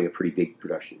running a pretty big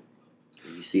production.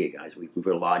 You see it, guys. We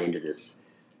put a lot into this.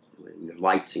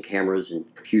 Lights and cameras and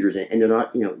computers, and they're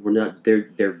not,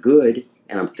 they're good,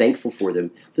 and I'm thankful for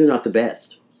them. They're not the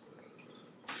best.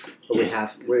 But we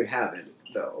have it,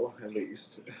 though, at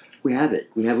least. We have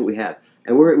it.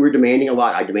 And we're demanding a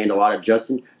lot. I demand a lot of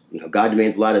Justin. God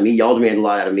demands a lot of me. Y'all demand a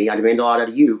lot out of me. I demand a lot out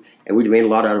of you. And we demand a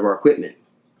lot out of our equipment.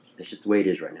 That's just the way it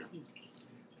is right now.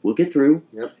 We'll get through.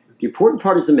 Yep. The important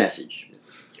part is the message.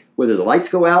 Whether the lights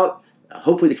go out,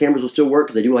 hopefully the cameras will still work,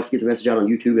 because I do like to get the message out on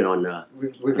YouTube and on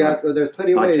we've got there's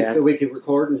plenty of ways podcasts. that we can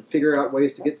record and figure out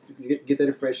ways to get that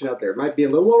information out there. It might be a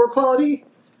little lower quality,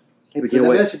 Hey, but but you know the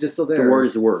what? message is still there. The word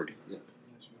is the word. Yeah.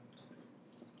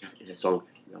 This song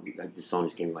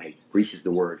just came in my head. Grease is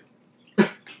the word.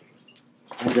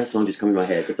 How did that song just come in my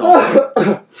head? That's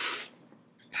awful.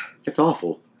 That's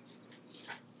awful.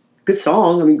 Good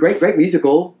song. I mean, great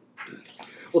musical.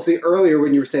 Well, see, earlier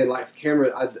when you were saying lights,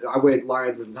 camera, I went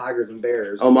lions and tigers and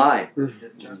bears. Oh my.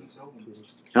 Jasmine Sullivan.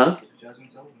 Huh? Jasmine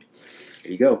Sullivan.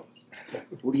 There you go.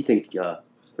 What do you think? Why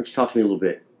don't you talk to me a little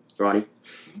bit, Ronnie? What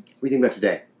do you think about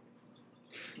today?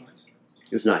 Nice.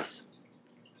 It was nice.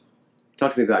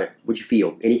 Talk to me about it. What'd you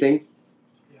feel? Anything?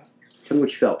 Yeah. Tell me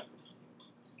what you felt.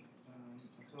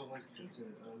 I felt like Tim said,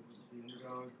 the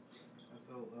underdog.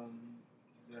 I felt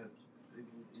that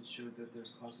it showed that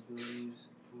there's possibilities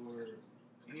for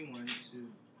anyone to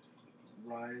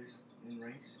rise in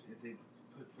ranks if they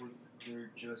put forth their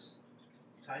just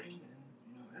tiding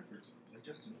and effort, like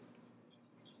Justin.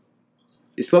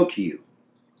 It spoke to you.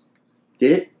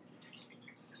 Did it?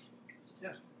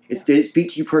 Yeah. Did it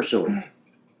speak to you personally?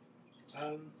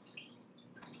 Um,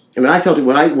 I mean, I felt it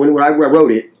when I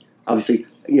wrote it. Obviously,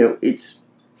 it's.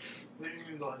 what do you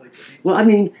mean by like? Well, I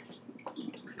mean,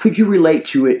 could you relate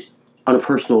to it on a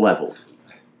personal level?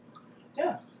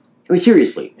 Yeah. I mean,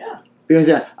 seriously. Yeah.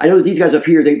 Because I know that these guys up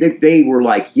here, they were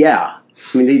like, yeah.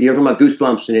 I mean, they're talking about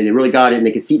goosebumps, and they really got it, and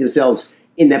they could see themselves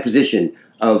in that position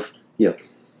of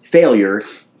failure,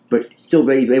 but still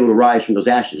be able to rise from those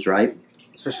ashes, right?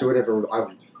 Especially whenever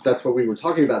that's what we were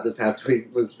talking about this past week.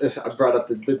 Was I brought up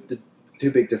the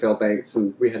too big to fail banks,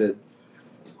 and we had a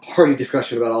hearty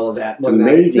discussion about all of that. It's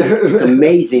amazing. It's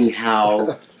amazing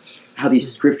how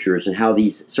these scriptures and how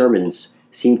these sermons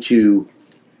seem to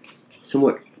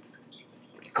somewhat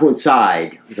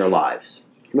coincide with our lives.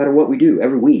 No matter what we do,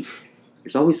 every week,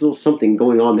 there's always a little something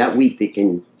going on that week that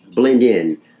can blend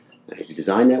in. Is it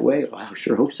designed that way? Well, I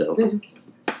sure hope so.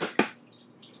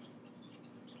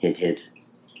 Hint, hint.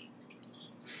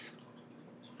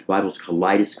 The Bible's a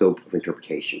kaleidoscope of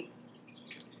interpretation.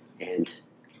 And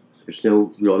there's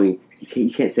no real, I mean,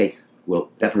 you can't say,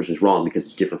 well, that person's wrong because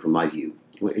it's different from my view.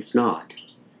 Well, it's not.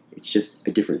 It's just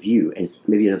a different view, and it's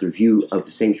maybe another view of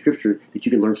the same scripture that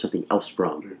you can learn something else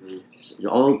from. Mm-hmm.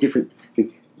 All different. I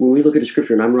mean, when we look at a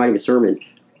scripture and I'm writing a sermon,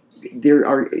 there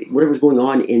are whatever's going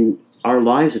on in our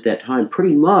lives at that time.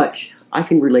 Pretty much, I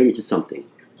can relate it to something.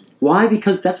 Why?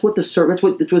 Because that's what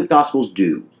the Gospels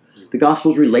do. The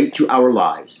Gospels relate to our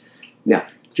lives. Now,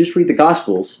 just read the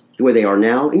Gospels the way they are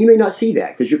now, and you may not see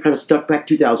that because you're kind of stuck back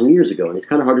 2,000 years ago, and it's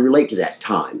kind of hard to relate to that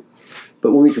time.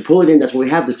 But when we can pull it in, that's when we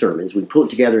have the sermons. We pull it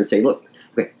together and say, look,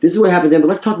 okay, this is what happened then, but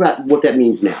let's talk about what that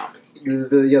means now.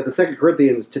 The 2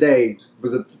 Corinthians today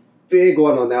was a big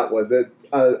one on that one.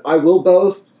 I will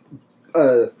boast.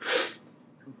 The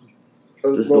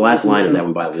last line of that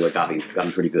one, by the way, got me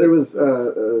pretty good. It was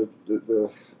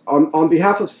on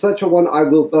behalf of such a one I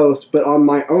will boast, but on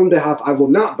my own behalf I will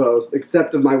not boast,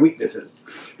 except of my weaknesses.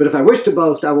 But if I wish to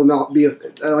boast, I will not be.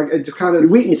 It just kind of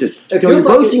Your weaknesses. It You're feels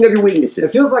like boasting of your weaknesses.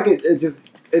 It feels like it just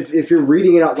if you're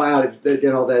reading it out loud,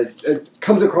 that it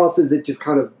comes across as it just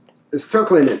kind of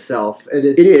circling itself. And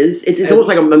it is. It's almost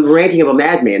like I'm ranting of a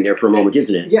madman there for a moment,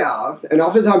 isn't it? Yeah, and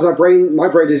oftentimes my brain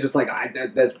is just like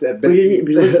that's.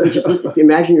 Just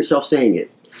imagine yourself saying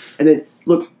it, and then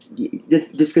look.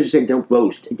 Just because you're saying don't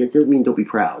boast, it doesn't mean don't be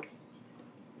proud.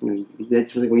 I mean,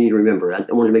 that's what we need to remember. I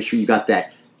want to make sure you got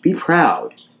that. Be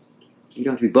proud. You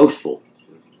don't have to be boastful,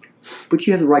 but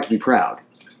you have the right to be proud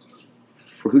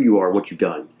for who you are and what you've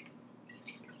done.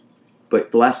 But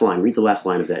the last line, read the last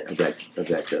line of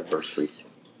that verse, please.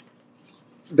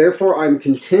 Therefore, I'm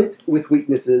content with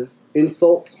weaknesses,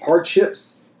 insults,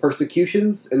 hardships,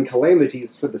 persecutions, and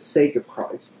calamities for the sake of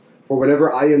Christ. For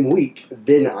whenever I am weak,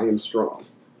 then I am strong.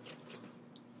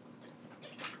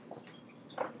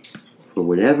 For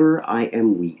whenever I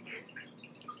am weak,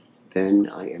 then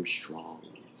I am strong.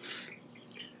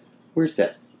 Where's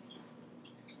that?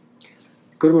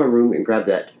 Go to my room and grab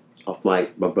that off my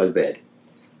bed.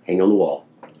 Hang on the wall.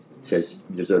 It says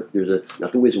there's a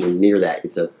not the wisdom one near that.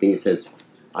 It's a thing that says,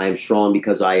 I am strong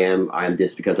because I am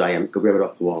this because I am. Go grab it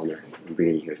off the wall in there and bring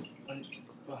it in here.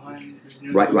 Behind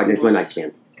Right next to my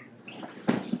nightstand.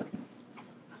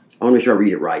 I want to make sure I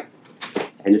read it right.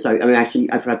 And this,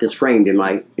 I've got this framed in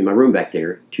my room back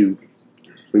there to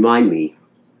remind me.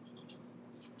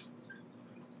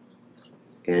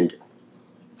 And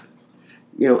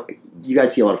you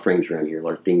guys see a lot of frames around here, a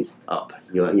lot of things up.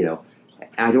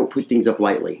 I don't put things up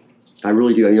lightly. I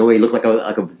really do. It may look like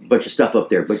a bunch of stuff up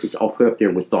there, but it's all put up there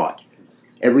with thought.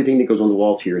 Everything that goes on the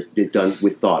walls here is done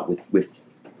with thought, with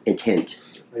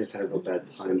intent. I just had a real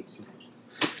bad time.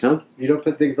 Huh? You don't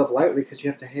put things up lightly because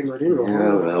you have to hammer it in real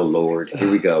hard. Oh, Lord. Here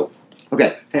we go.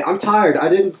 Okay. Hey, I'm tired. I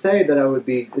didn't say that I would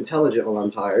be intelligent while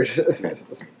I'm tired. Okay.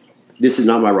 This is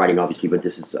not my writing, obviously, but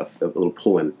this is a little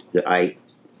poem that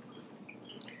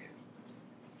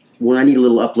when I need a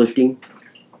little uplifting,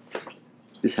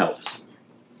 this helps.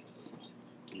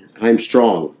 I am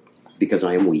strong because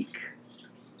I am weak.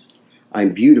 I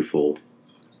am beautiful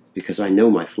because I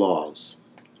know my flaws.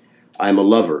 I am a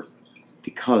lover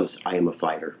because I am a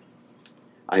fighter.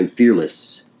 I am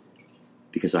fearless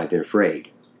because I've been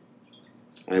afraid.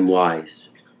 I am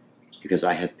wise because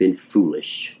I have been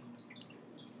foolish.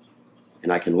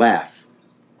 And I can laugh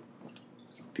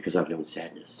because I've known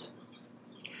sadness.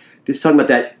 This is talking about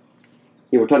that,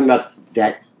 we're talking about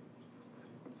that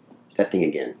thing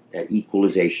again, that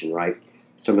equalization, right?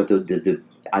 It's talking about the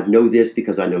I know this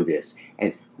because I know this.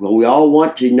 And well, we all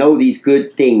want to know these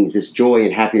good things, this joy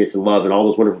and happiness and love and all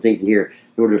those wonderful things in here.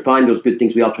 In order to find those good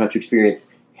things, we all try to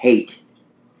experience hate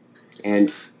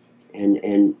and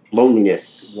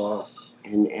loneliness, Loss.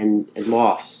 and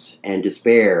loss and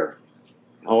despair,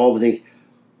 all the things.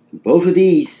 Both of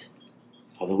these,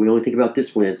 although we only think about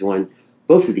this one as one,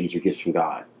 both of these are gifts from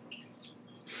God.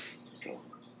 So,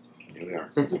 there we are.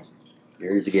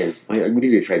 There it is again. We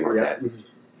need to trademark that.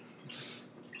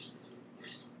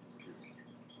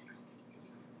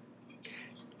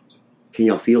 Can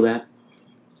y'all feel that?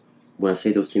 When I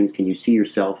say those things, can you see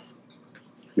yourself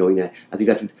knowing that? I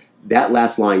think that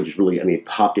last line just really, it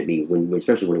popped at me,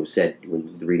 especially when it was said,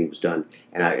 when the reading was done.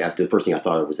 And the first thing I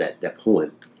thought of was that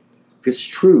poem. Because it's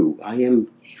true, I am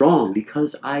strong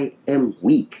because I am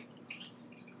weak.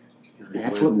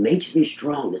 That's what makes me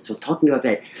strong. That's what talking about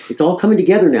that. It's all coming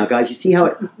together now, guys. You see how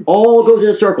it all goes in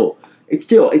a circle. It's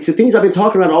the things I've been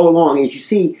talking about all along. And you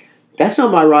see, that's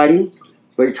not my writing,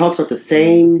 but it talks about the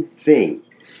same thing.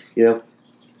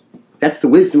 That's the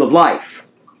wisdom of life.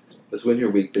 Because when you're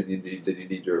weak, then you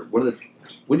need your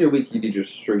when you're weak, you need your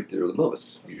strength the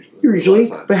most.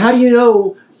 Usually, but how do you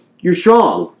know you're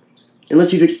strong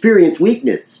unless you've experienced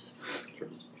weakness?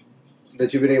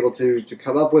 That you've been able to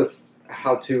come up with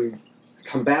how to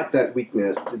combat that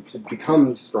weakness, to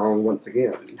become strong once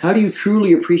again. How do you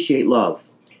truly appreciate love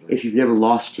if you've never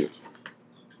lost it?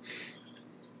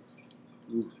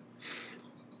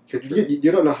 Because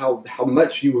you don't know how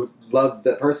much you love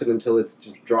that person until it's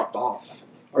just dropped off.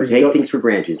 Or you take things for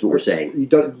granted is what we're saying. You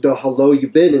don't know how low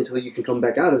you've been until you can come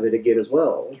back out of it again as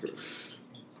well.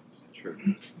 True.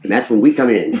 And that's when we come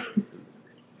in.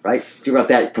 Right? Talked about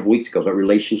that a couple weeks ago, about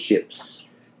relationships,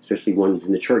 especially ones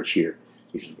in the church here.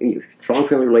 Strong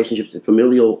family relationships and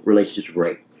familial relationships are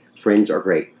great. Friends are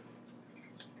great.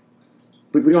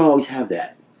 But we don't always have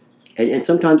that. And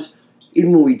sometimes,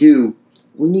 even when we do,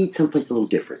 we need someplace a little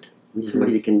different. We need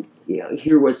somebody that can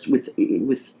hear us with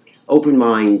open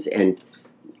minds and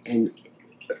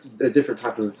a different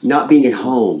type of... Not being at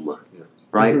home,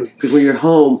 right? Because when you're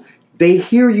home, they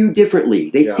hear you differently.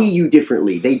 They see you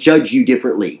differently. They judge you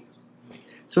differently.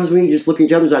 Sometimes when you just look in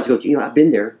each other's eyes and go, I've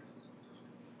been there.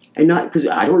 And not, because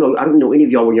I don't know any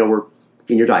of y'all when y'all were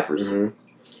in your diapers. Mm-hmm.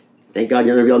 Thank God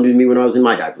none of y'all knew me when I was in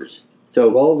my diapers.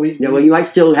 So, you might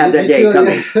still have that day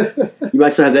coming. You might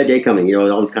still have that day coming.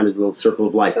 Always kind of a little circle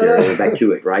of life there. We're back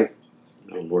to it, right?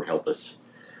 Oh, Lord help us.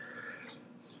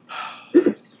 I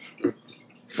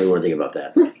don't want to think about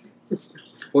that.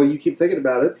 Well, you keep thinking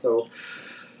about it, so...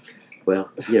 Well,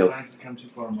 Science has come too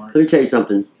far, Mark. Let me tell you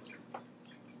something.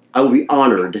 I will be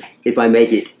honored if I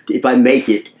make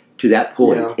it to that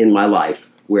point in my life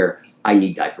where I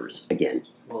need diapers again.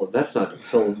 Well, that's not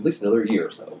until at least another year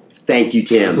or so. Thank you,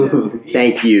 Tim.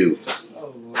 Thank you.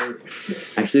 Oh, Lord.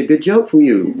 Actually, a good joke from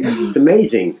you. It's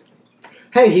amazing.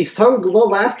 Hey, he sung well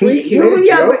last week. He You made know, a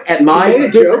yeah, joke. but at my He made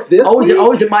a joke this always, week.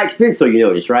 always at my expense, though. You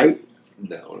notice, right?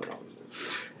 No.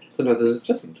 Sometimes it's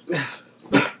just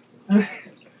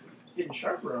Getting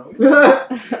sharp, bro.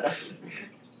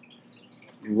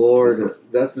 Lord,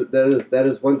 that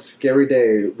is one scary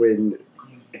day when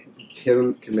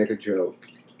Tim can make a joke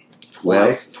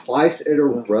twice in a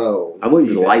row. I'm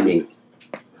waiting for the lightning.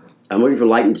 I'm waiting for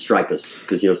lightning to strike us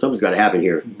because something's got to happen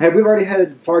here. Hey, we've already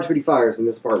had far too many fires in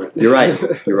this apartment. You're right.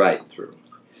 You're right. true.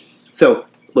 So,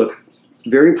 look,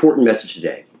 very important message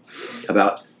today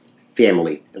about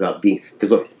family, about being.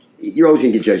 Because look, you're always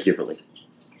going to get judged differently.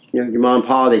 Your mom and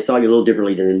pa, they saw you a little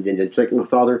differently than it's like,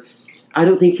 Father, I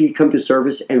don't think he'd come to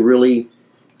service and really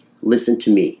listen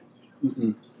to me.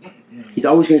 Mm-mm. He's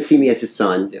always going to see me as his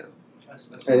son. Yeah.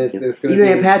 And it's going to Even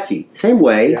be Aunt Patsy, same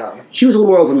way. Yeah. She was a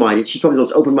little more open-minded. She's probably the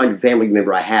most open-minded family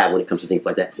member I have when it comes to things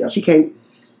like that. Yeah. She came.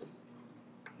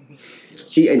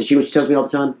 She tells me all the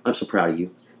time, I'm so proud of you.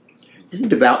 This is a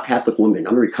devout Catholic woman.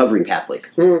 I'm a recovering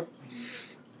Catholic. Mhm.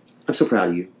 I'm so proud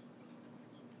of you.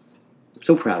 I'm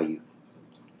so proud of you.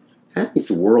 That means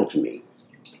the world to me.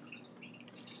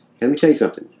 And let me tell you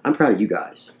something. I'm proud of you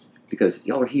guys because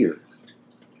y'all are here.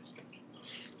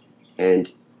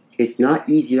 And it's not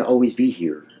easy to always be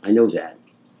here. I know that.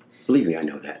 Believe me, I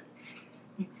know that.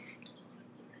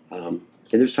 And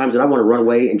there's times that I want to run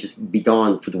away and just be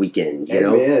gone for the weekend,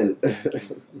 know? Amen.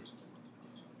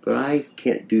 But I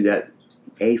can't do that,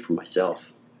 for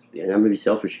myself. And I'm going to be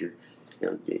selfish here.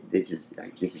 This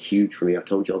is huge for me. I've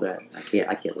told y'all that.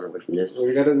 I can't run away from this.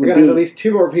 we got to have at least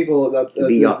two more people. Y'all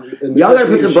got to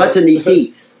put some butts in these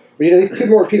seats. We need at least two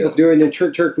more people doing the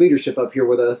church leadership up here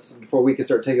with us before we can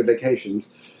start taking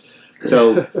vacations.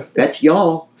 So that's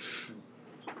y'all.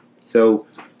 So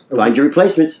find your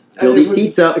replacements. Fill these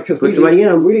seats up. Put somebody in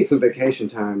them. We need some vacation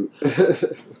time.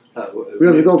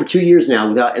 We're going for 2 years now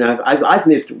without, and I've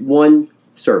missed one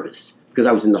service because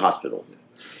I was in the hospital.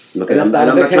 Okay, I'm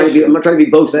not trying to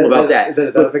be boastful about that. That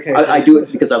is not a vacation. I do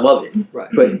it because I love it. Right.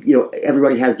 But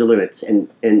everybody has their limits, and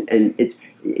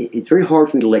it's very hard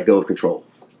for me to let go of control.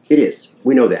 It is.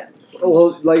 We know that.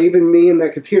 Well, like even me and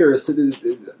that computer,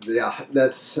 yeah,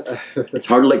 that's. It's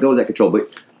hard to let go of that control, but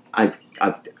I've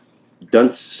done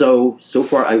so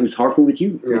far. It was hard for me with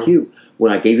you. Yeah. With you,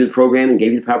 when I gave you the program and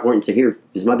gave you the PowerPoint and said, "Here,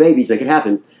 this is my babies, make it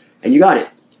happen," and you got it.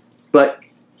 But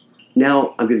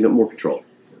now I'm giving up more control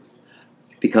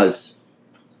because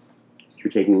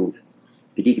you're taking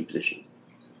the deacon position.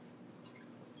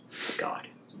 God.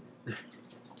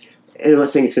 And I'm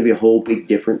not saying it's going to be a whole big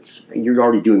difference. You're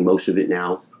already doing most of it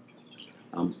now.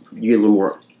 You get a little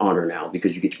more honor now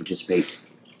because you get to participate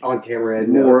On camera and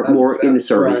more in the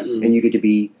service, front and you get to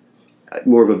be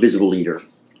more of a visible leader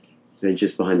than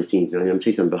just behind the scenes. And I'm telling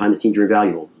you something, behind the scenes you're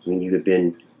invaluable. I mean, you have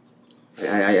been.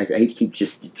 I hate to keep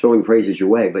just throwing praises your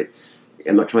way, but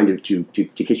I'm not trying to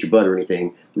kiss your butt or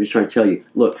anything. I'm just trying to tell you,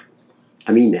 look,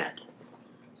 I mean that.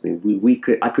 I mean,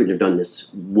 I couldn't have done this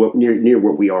near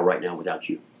where we are right now without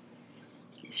you.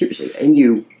 Seriously, and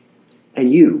you,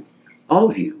 all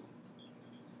of you.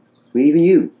 I mean, even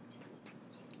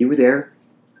you were there.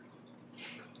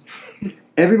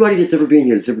 Everybody that's ever been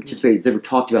here, that's ever participated, that's ever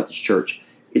talked about this church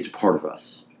is a part of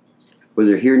us,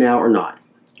 whether they're here now or not.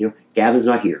 Gavin's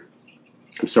not here.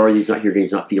 I'm sorry that he's not here because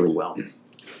he's not feeling well.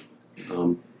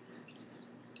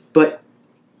 But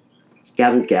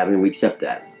Gavin's Gavin, and we accept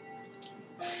that.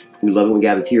 We love it when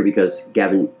Gavin's here because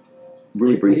Gavin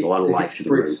really brings a lot of life to the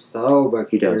room. So much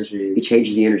He does. energy. He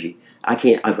changes the energy. I'm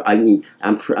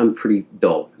pretty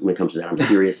dull when it comes to that. I'm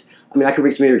serious. I mean, I can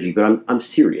bring some energy, but I'm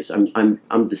serious. I'm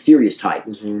the serious type.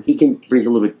 Mm-hmm. He can bring a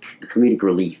little bit comedic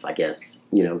relief, I guess,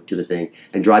 to the thing,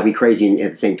 and drive me crazy and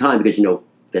at the same time because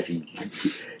he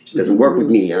just doesn't work with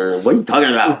me. I don't know what are you talking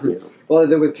about. Well,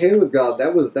 then with Caleb God,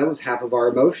 that was half of our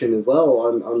emotion as well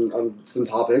on some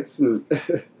topics. And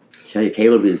Tell you,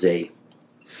 Caleb is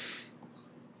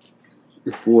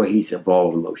he's a ball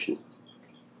of emotion.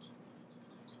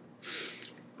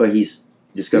 But he's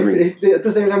discovering. he's, at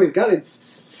the same time, he's got a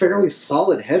fairly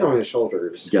solid head on his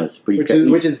shoulders. He does, but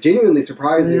which is genuinely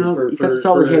surprising. He's got a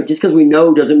solid head. Just because we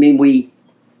know doesn't mean we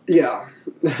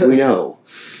know.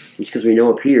 Just because we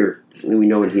know up here doesn't mean we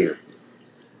know in here.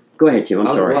 Go ahead, Tim. I'm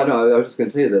sorry. Well, no, I was just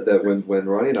going to tell you that when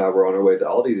Ronnie and I were on our way to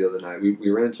Aldi the other night, we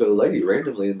ran into a lady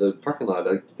randomly in the parking lot.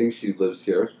 I think she lives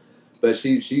here. But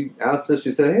she asked us,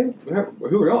 she said, "Hey,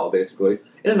 who are y'all?" basically,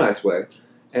 in a nice way.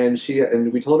 And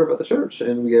we told her about the church,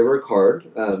 and we gave her a card.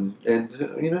 And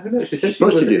who knows? She said she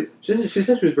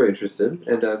said she was very interested,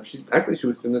 and she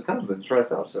was going to come and try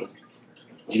us out. So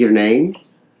Did you get her name?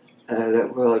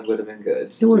 That would have been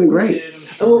good. It would have been great.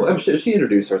 Oh, I'm sure she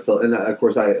introduced herself, and of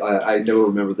course I never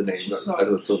remember the name. She But saw, I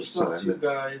don't she saw two time.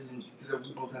 guys, and because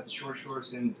we both had the short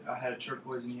shorts, and I had a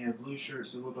turquoise and he had a blue shirt,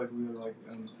 so it looked like we were like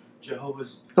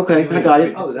Jehovah's. Okay, I got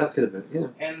it. Oh, that could have been.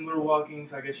 Yeah. And we were walking,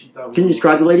 so I guess she thought. We Can you were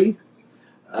describe the lady?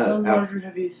 larger,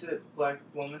 heavy-set black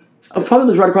woman. Oh, probably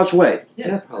lives right across the way.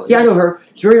 Yeah. Probably. Yeah, I know her.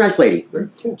 She's a very nice lady. Very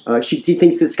cool. She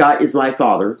thinks that Scott is my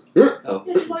father, Oh.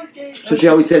 Yeah, she likes gay. so she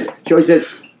always says,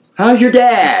 "How's your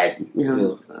dad?" You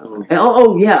know. And,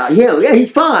 oh yeah,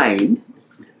 he's fine.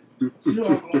 You know,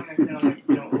 I'm going and kind of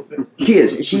like, open. She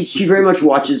is. She very much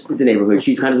watches the neighborhood.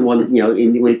 She's kind of the one that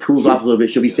when it cools off a little bit,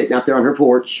 she'll be sitting out there on her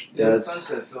porch. Yeah, Yes.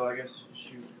 sunset, so I guess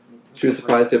She was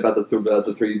surprised about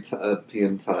the 3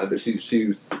 p.m. time, but she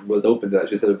was open to that.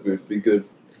 She said it would be good.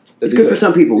 It's good for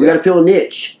some people. We got to fill a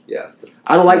niche. Yeah.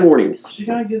 I don't like mornings. She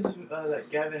kind of gives that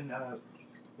Gavin,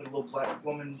 the little black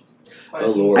woman. Spice.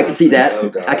 Oh, Lord. I can see that. Oh,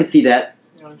 God. I can see that.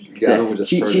 You know, she's Gavin would just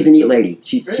turn She's it. a neat lady.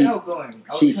 She's very outgoing.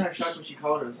 I was she's- kind of shocked when she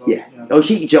called her. So, Yeah. You know. Oh,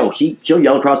 she'll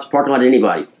yell across the parking lot at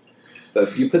anybody. But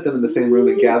if you put them in the same room,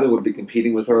 and Gavin would be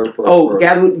competing with her.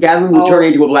 Gavin would turn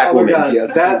into a black oh my woman. God.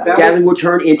 Yes. That Gavin would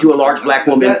turn into a large black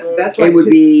woman. that's It like would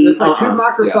be, It's like two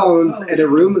microphones Yeah. and a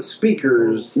room of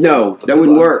speakers. No, that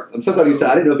wouldn't work. I'm so glad you said.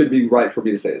 I didn't know if it'd be right for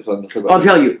me to say it. So I'm so glad. I'll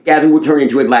tell you, Gavin would turn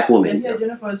into a black And woman. he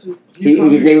identifies with.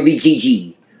 His name would be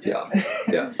Gigi. Yeah.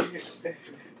 Yeah.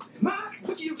 Mark,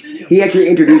 what do you do? He actually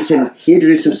introduced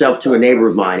himself to a neighbor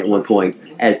of mine at one point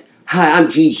as, "Hi, I'm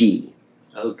Gigi."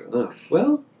 Oh, God.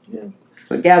 Well.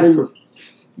 But Gavin,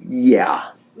 yeah.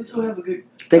 Let's go have a good.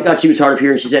 Thank God she was hard of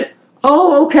hearing. She said,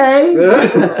 "Oh, okay."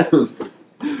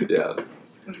 Yeah.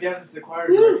 Since Gavin's the choir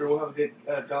director, we'll have a good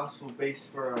gospel base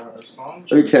for our song.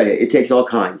 Let me tell you, it takes all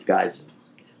kinds, guys.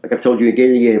 Like I've told you again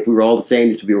and again, if we were all the same,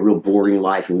 this would be a real boring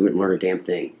life, and we wouldn't learn a damn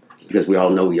thing because we all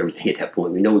know everything at that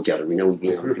point. We know each other. We know,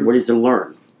 what is there to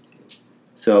learn.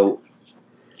 So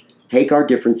take our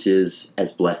differences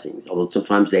as blessings, although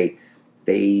sometimes they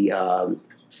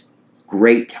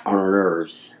grate on our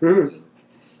nerves.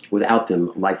 Without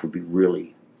them, life would be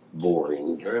really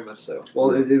boring. Very much so.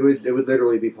 Well, it would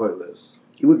literally be pointless.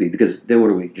 It would be, because then what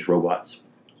are we? Just robots.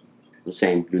 Do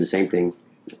the same thing.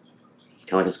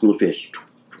 Kind of like a school of fish.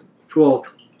 Well,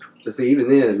 to see, even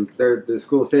then, the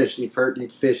school of fish, each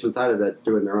fish inside of that's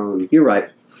doing their own. You're right.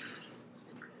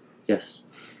 Yes.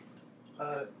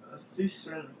 A few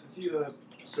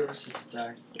services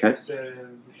back Okay. said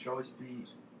we should always be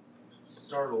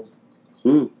startled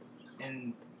Mm.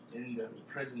 in the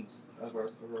presence of our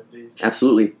faith.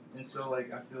 Absolutely. And so,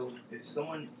 like, I feel if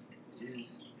someone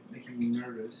is making you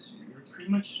nervous, you're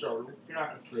pretty much startled. You're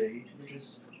not afraid. You're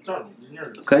just startled. You're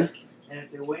nervous. Okay. And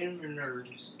if they're weighing on your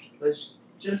nerves, that's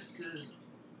just as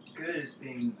good as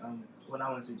being, well, I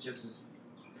wouldn't say just as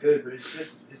good, but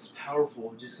it's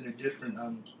powerful, just in a different,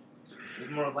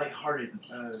 more lighthearted,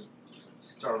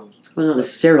 startled. Well, not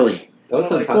necessarily. That was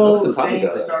some time, Well, that was some time staying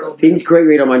ago. startled. Things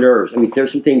grate on my nerves. I mean,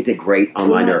 there's some things that grate on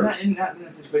my nerves. Not in that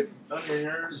sense, but on your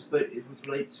nerves, but it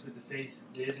relates with the faith.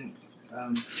 It isn't.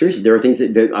 Seriously, there are things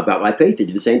that about my faith that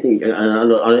do the same thing on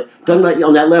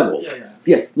that level.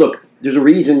 Yeah. Look, there's a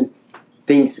reason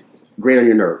things grate on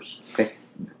your nerves. Okay,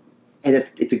 and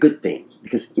it's a good thing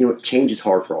because change is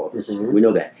hard for all of us. Mhm. We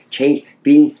know that change,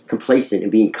 being complacent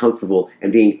and being comfortable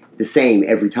and being the same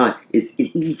every time is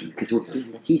easy because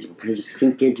that's easy. We're kind of just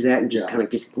sink into that and just kind of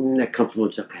get that comfortable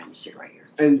and just okay, I'm gonna sit right here.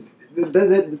 And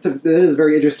that is a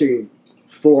very interesting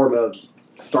form of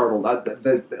startled.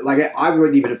 I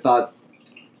wouldn't even have thought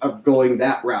of going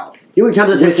that route. You know how many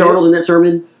times I said startled in that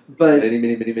sermon? But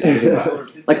Many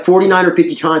times. Like 49 or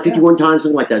 50 times, 51 times,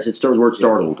 something like that. I said the word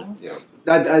startled.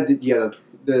 I did, yeah.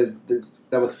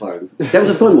 That was fun. That was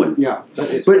a fun one. Yeah. But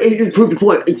it proved the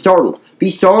point. It's startled.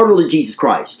 Be startled at Jesus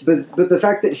Christ. But the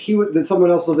fact that that someone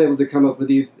else was able to come up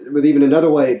with even another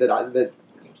way that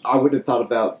I wouldn't have thought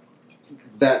about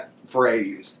that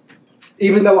phrase,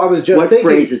 even though I was just What thinking.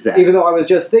 phrase is that? Even though I was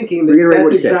just thinking that Reiterate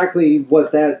what that's he said. exactly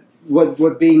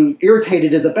what being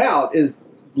irritated is about, is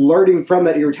learning from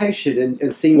that irritation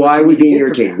and seeing. Why what are we you need to being get from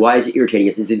irritated? that. Why is it irritating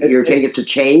us? Is it It's- irritating us to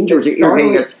change, or is it it's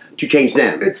irritating startling. us to change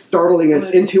them? It's startling us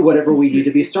into whatever we need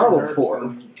to be startled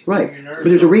for. Right. But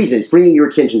there's a reason. It's bringing your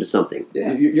attention to something.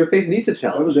 Yeah, your faith needs a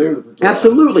challenge.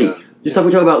 Absolutely. Yeah. Just like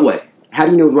we talk about what? How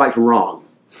do you know right from wrong?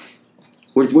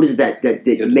 What is it that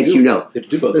makes you know? You have to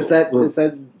do both. Is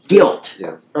that Guilt.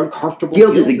 uncomfortable?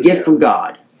 Guilt is a gift from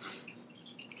God.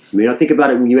 You may not think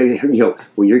about it when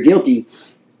when you're guilty.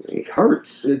 It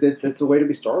hurts. It's a way to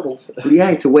be startled. But yeah,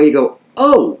 it's a way to go,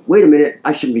 oh, wait a minute,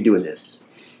 I shouldn't be doing this.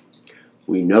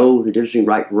 We know the difference between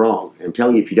right and wrong. And I'm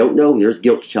telling you, if you don't know, there's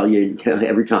guilt to tell you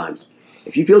every time.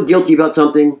 If you feel guilty about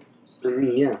something,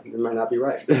 Yeah, it might not be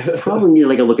right. probably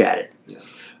need to look at it.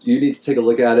 You need to take a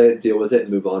look at it, deal with it, and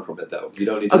move on from it. Though you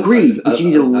don't need to. Agreed, but you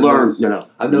need to learn.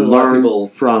 I've known a lot of learn people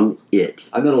from it.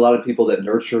 I've known a lot of people that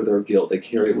nurture their guilt. They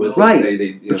carry it with Right. them.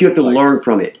 They, But you have to learn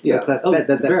from it. Yeah, That's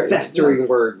that festering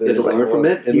word. You have to learn from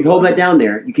it. And You move hold on. that down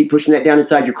there. You keep pushing that down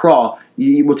inside your craw.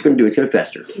 What's it going to do? It's going to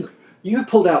fester. You have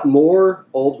pulled out more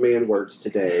old man words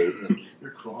today, Your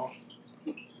craw,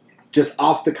 just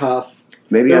off the cuff.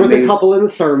 Maybe There I was a may, couple in the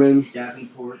sermon.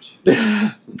 Davenport,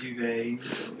 duvet.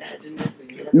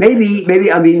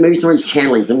 maybe someone's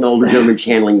channeling, some older gentleman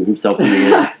channeling himself to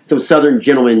me, some southern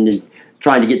gentleman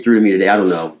trying to get through to me today. I don't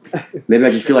know. Maybe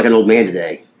I just feel like an old man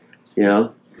today. You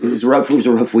know, it was a rough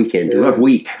weekend, a rough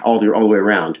week all the way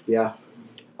around. Yeah.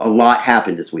 A lot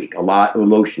happened this week. A lot of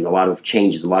emotion, a lot of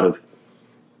changes, a lot of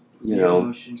New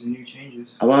emotions and new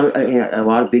changes. a lot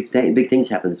of big things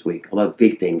happened this week. A lot of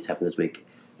big things happened this week.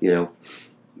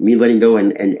 Me letting go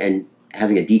and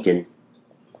having a deacon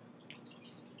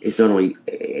is not only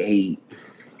a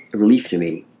relief to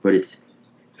me, but it's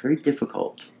very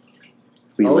difficult.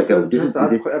 We let go. This is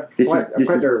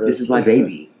my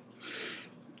baby.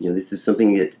 This is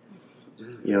something that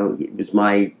it was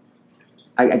my.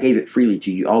 I gave it freely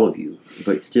to you, all of you,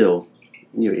 but still,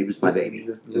 it was my baby.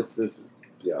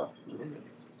 Yeah.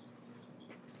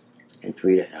 And for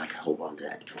me to hold on to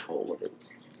that control of it,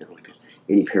 like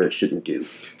any parent shouldn't do.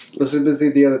 Listen, but see,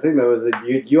 the other thing though is that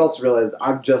you also realize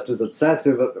I'm just as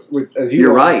obsessive as you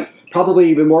You're are. right. Probably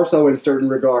even more so in certain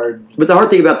regards. But the hard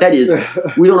thing about that is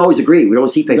we don't always agree. We don't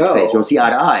see face to face. We don't see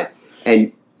eye to eye.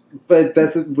 And but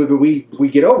we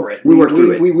get over it. We work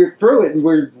through it. We work through it, and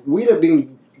we end up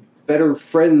being better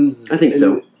friends. I think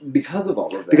so. Because of all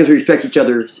of that. Because we respect each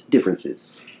other's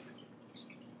differences.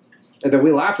 And then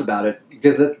we laugh about it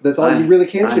because that's all you really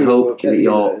can do. I hope that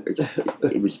y'all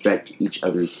respect each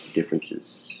other's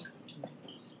differences.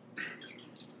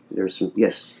 There's some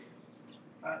yes.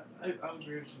 I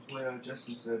agree with what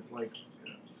Justin said.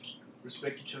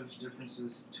 Respect each other's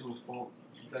differences to a fault.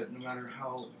 That no matter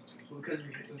how, because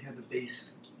we have the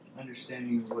base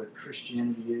understanding of what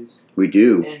Christianity is. We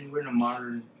do. And we're in a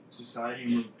modern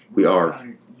society, and We we're are.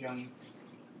 kind of young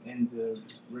in the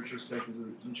retrospect of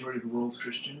the majority of the world's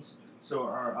Christians. So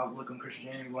our outlook on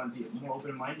Christianity, we want to be more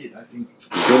open-minded, I think.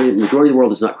 The majority of the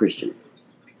world is not Christian.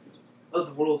 Of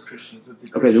the world's Christians.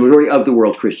 Okay, the majority of the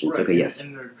world's Christians. Right, Okay, yes.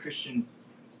 And their Christian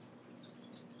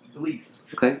belief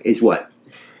Okay, is what?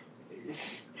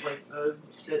 is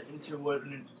set into what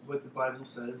the Bible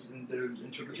says and their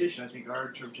interpretation. I think our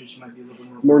interpretation might be a little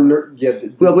bit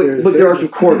more. But there are some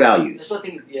core values. That's what I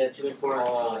think is too important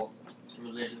for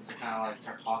religions to kind of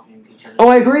start talking to each other. Oh,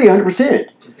 I agree, 100%.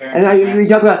 And you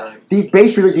talk about these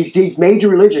base religions, these major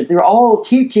religions. They're all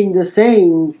teaching the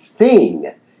same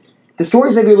thing. The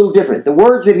stories may be a little different. The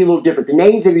words may be a little different. The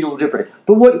names may be a little different.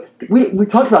 But what we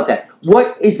talked about that.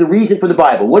 What is the reason for the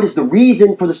Bible? What is the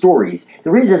reason for the stories?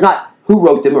 The reason is not who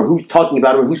wrote them or who's talking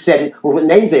about them or who said it or what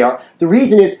names they are. The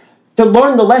reason is to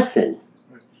learn the lesson,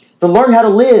 to learn how to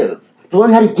live, to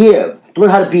learn how to give, to learn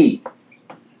how to be.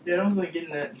 Yeah, I don't really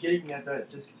getting at that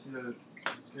just to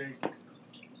say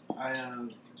I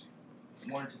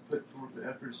wanted to put forth the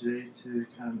effort today to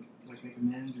kind of make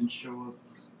amends and show up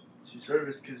to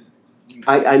service because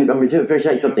I'm going to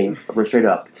say something straight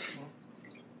up.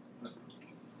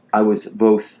 I was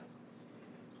both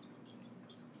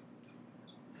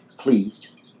pleased,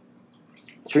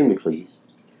 extremely pleased,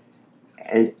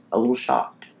 and a little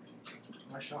shocked.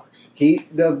 My shocked.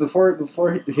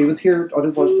 Before he was here on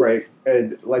his lunch break,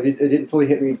 and it didn't fully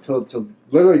hit me till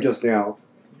literally just now.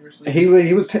 He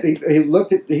looked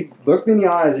me in the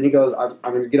eyes and he goes, "I'm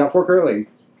going to get off work early.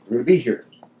 I'm going to be here."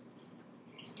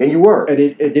 And you were. And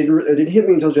it didn't hit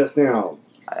me until just now.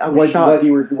 I was shocked.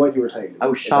 What you were saying. I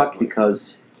was shocked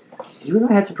because you and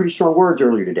I had some pretty strong words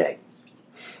earlier today,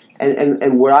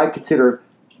 and what I consider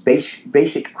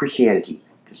basic Christianity.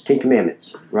 It's 10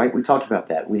 Commandments, right? We talked about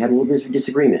that. We had a little bit of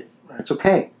disagreement. That's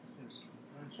okay.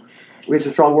 We had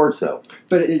some strong words, though.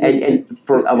 But and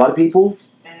for a lot of people...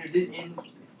 And it didn't end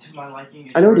to my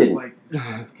liking. I know it didn't.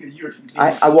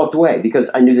 I walked away because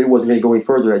I knew that it wasn't going to go any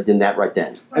further than that right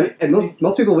then. And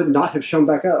most people would not have shown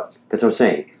back up. That's what I'm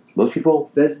saying. Most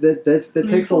people... That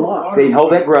takes a lot. They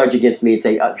hold that grudge against me and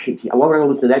say, why would I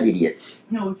listen to that idiot?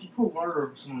 No, if you pour water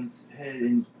over someone's head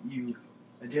and you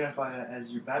identify that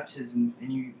as your baptism,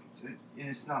 and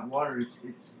it's not water, it's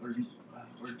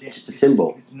just a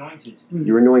symbol. It's anointed.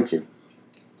 You're anointed,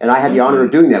 and I had the honor of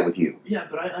doing that with you. Yeah,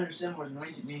 but I understand what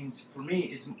anointed means. For me,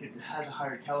 it has a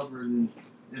higher caliber than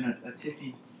a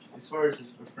tiffy, as far as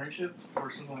a friendship or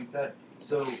something like that.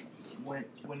 So when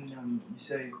you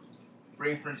say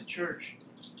bring a friend to church,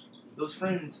 those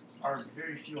friends are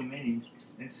very few and many,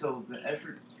 and so the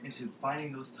effort into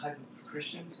finding those type of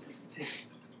Christians takes,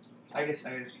 I guess,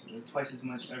 twice as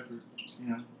much effort, you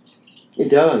know. It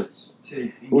does.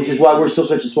 Which is why we're still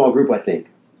such a small group, I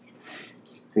think.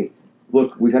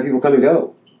 Look, we've had people come and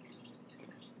go.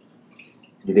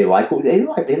 Did they like what they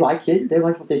liked? They liked it. They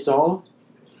liked what they saw.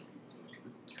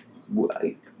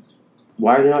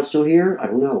 Why are they not still here? I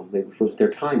don't know. Maybe it wasn't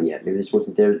their time yet. Maybe this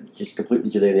wasn't their just completely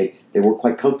today. They weren't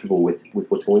quite comfortable with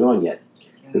what's going on yet.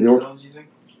 And themselves, you think?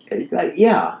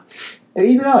 Yeah, and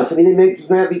even us. I mean, they may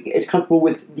not be as comfortable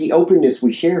with the openness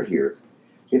we share here.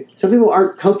 Some people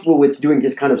aren't comfortable with doing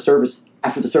this kind of service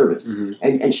after the service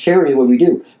and sharing what we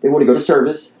do. They want to go to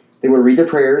service. They want to read their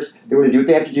prayers. They want to do what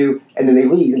they have to do, and then they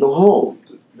leave and go home.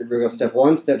 They go step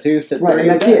 1, step 2, step 3. Right, and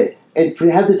that's it. And to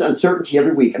have this uncertainty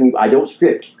every week, I mean, I don't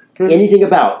script anything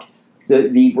about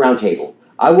the round table.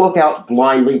 I walk out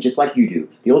blindly just like you do.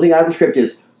 The only thing I ever script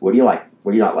is, what do you like?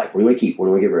 What do you not like? What do you want to keep? What do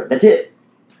you want to get rid of? That's it.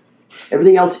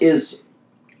 Everything else is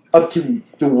up to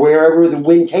wherever the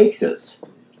wind takes us.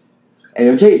 And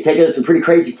I'll tell you, it's taken us some pretty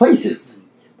crazy places.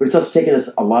 But it's also taken us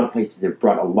a lot of places that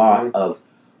brought a lot of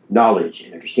knowledge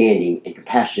and understanding and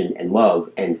compassion and love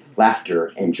and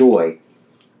laughter and joy.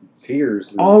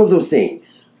 Tears. All of those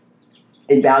things.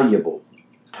 Invaluable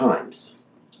times.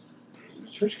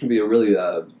 Church can be a really,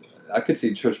 I could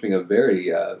see church being a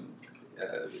very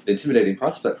intimidating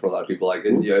prospect for a lot of people. Like,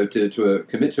 to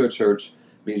commit to a church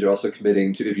means you're also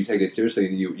committing to, if you take it seriously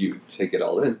and you take it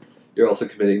all in, you're also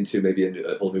committing to maybe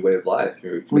a whole new way of life.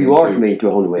 You are committing to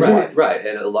a whole new way of life. Right.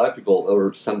 And a lot of people,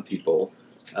 or some people,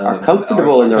 are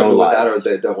comfortable in their own lives. Or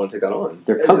they don't want to take that on.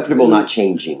 They're comfortable not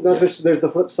changing. No, there's the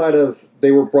flip side of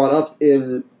they were brought up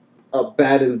in a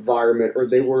bad environment, or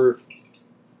they were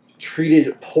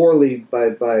treated poorly by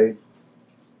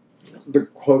the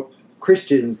quote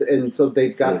Christians, and so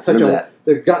they've got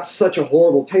such a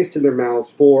horrible taste in their mouths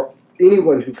for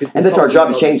anyone who could. And that's our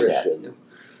job to change that.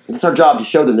 It's our job to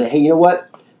show them that, hey, you know what?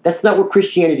 That's not what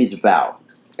Christianity is about.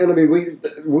 And I mean,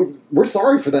 we're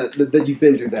sorry for that you've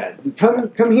been through that.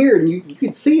 Come here, and you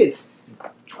can see it's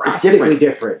drastically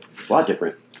different. It's a lot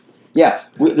different. Yeah,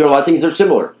 there are a lot of things that are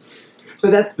similar. But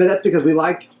that's because we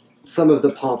like some of the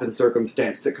pomp and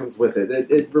circumstance that comes with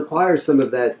it. It requires some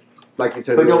of that, like you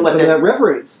said, but don't let that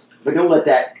reverence. But don't let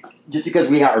that, just because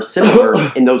we are similar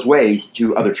in those ways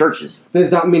to other churches,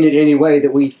 does not mean in any way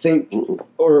that we think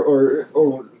or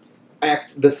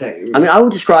act the same. I mean, I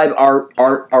would describe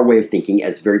our way of thinking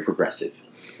as very progressive.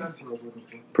 That's what I was looking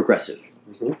for. Progressive.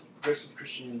 Mm-hmm. Progressive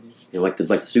Christianity. You know, like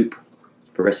the soup.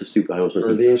 Progressive soup. I always want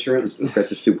to say the insurance.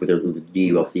 Progressive soup with the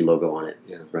DULC logo on it.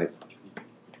 Yeah. Right.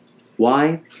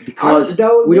 Why? Because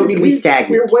we don't need to be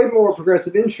stagnant. We're way more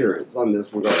progressive insurance on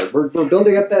this regard. We're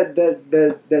building up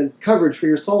that coverage for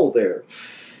your soul there.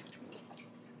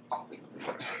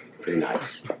 Very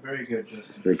nice. Very good,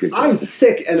 Justin. Very good, Justin. I'm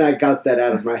sick, and I got that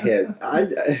out of my head. I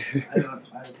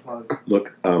applaud.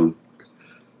 Look,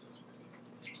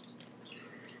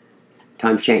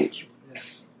 times change.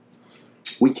 Yes.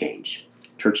 We change.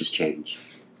 Churches change.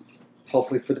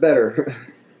 Hopefully for the better.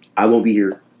 I won't be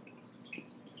here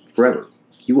forever.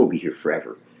 You won't be here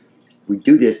forever. We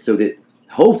do this so that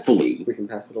hopefully we can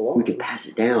pass it along. We can pass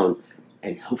it down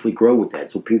and hopefully grow with that,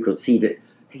 so people can see that,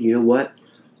 hey, you know what?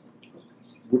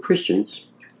 We're Christians,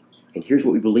 and here's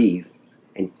what we believe,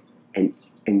 and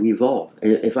we evolve.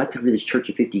 And if I come to this church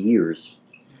in 50 years,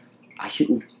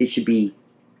 it should be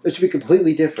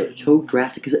completely different. So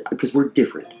drastic, because we're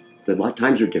different. The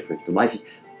times are different.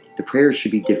 The prayers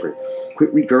should be different.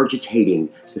 Quit regurgitating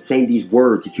these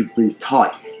words that you've been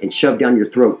taught and shoved down your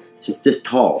throat since this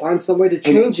tall. Find some way to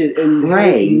change it and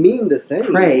pray, have it mean the same.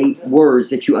 Pray words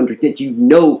that you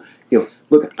know.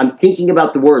 Look, I'm thinking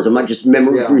about the words. I'm not just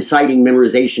reciting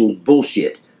memorization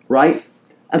bullshit, right?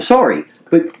 I'm sorry,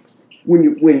 but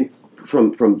when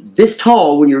from this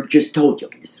tall, when you're just told,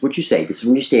 okay, this is what you say, this is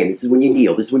when you stand, this is when you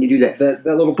kneel, this is when you do that. That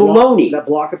little baloney. That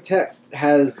block of text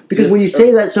has because when you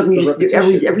say that stuff, and you just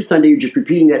every Sunday you're just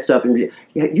repeating that stuff, and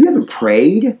you haven't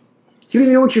prayed. You don't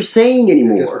even know what you're saying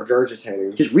anymore. You're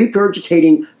just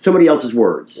regurgitating somebody else's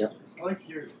words. Yep. I like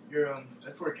your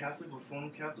for a Catholic or former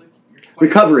Catholic.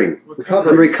 Recovering. I'm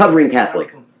a recovering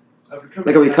Catholic.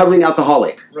 Like a recovering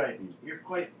alcoholic. Right. You're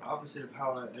quite opposite of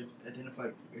how I identify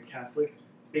a Catholic.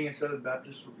 Being a Southern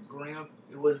Baptist, growing up,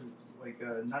 it was like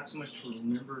not so much to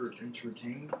remember and to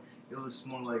retain. It was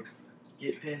more like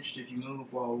get pinched if you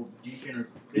move while deacon or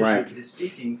bishop is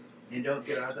speaking, and don't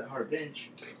get out of that hard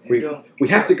bench. We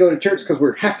have to go to church because we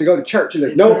have to go to church, and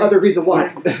there's no other reason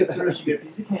why. So you get a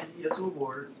piece of candy as a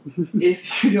reward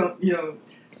if you don't,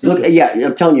 So look,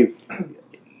 I'm telling you.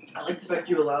 I like the fact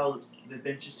you allow the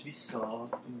benches to be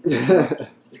soft. And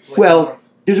it's like Well,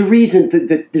 there's a reason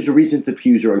that the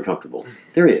pews are uncomfortable.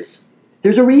 There is.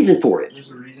 There's a reason for it.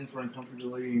 there's a reason for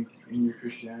uncomfortability in your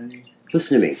Christianity.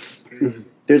 Listen to me. It's crazy.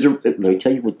 Let me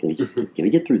tell you what. Let me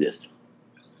get through this.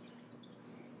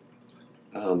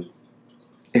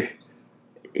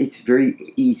 It's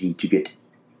very easy to get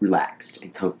relaxed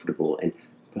and comfortable, and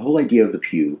the whole idea of the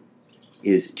pew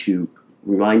is to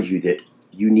remind you that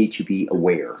you need to be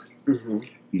aware. Mm-hmm.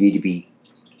 You need to be.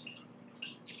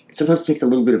 Sometimes it takes a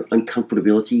little bit of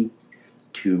uncomfortability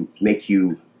to make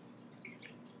you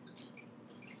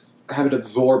Have it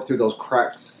absorb through those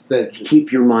cracks that to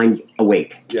keep your mind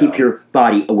awake, to keep your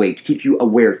body awake, to keep you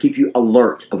aware, keep you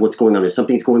alert of what's going on. There's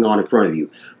something's going on in front of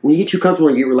you. When you get too comfortable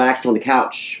and you get relaxed on the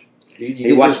couch,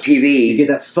 you watch TV. You get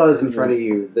that fuzz in front of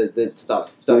you that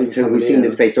stops stuff. We've seen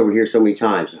this face over here so many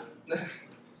times.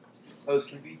 Oh,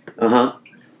 sleepy? And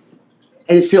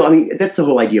it's still, that's the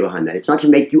whole idea behind that. It's not to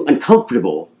make you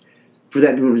uncomfortable for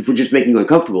just making you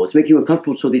uncomfortable. It's making you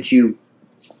uncomfortable so that you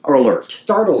are alert.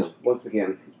 Startled once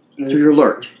again. So you're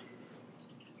alert.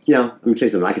 Let me tell you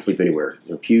something. I can sleep anywhere.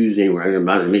 Pews anywhere. I'm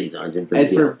not me.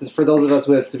 And for those of us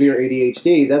who have severe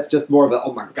ADHD, that's just more of a,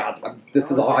 oh my God,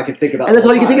 this is all I can think about. And that's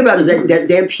all you can think about is that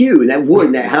damn pew and that wood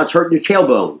and how it's hurting your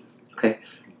tailbone. Okay?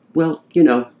 Well,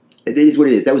 it is what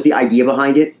it is. That was the idea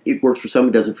behind it. It works for some,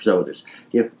 it doesn't for some others.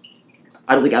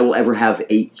 I don't think I will ever have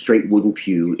a straight wooden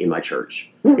pew in my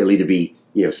church. It'll either be,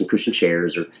 some cushion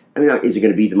chairs or, is it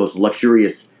going to be the most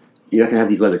luxurious? You're not going to have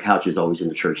these leather couches always in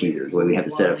the church either, the way we have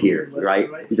it set up here, right?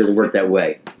 It doesn't work that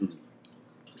way.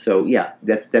 So, yeah,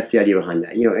 that's the idea behind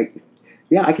that.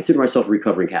 I consider myself a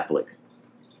recovering Catholic.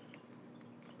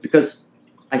 Because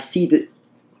I see that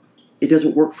it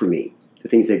doesn't work for me, the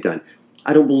things they've done.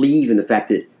 I don't believe in the fact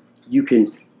that you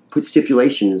can put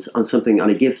stipulations on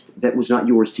a gift that was not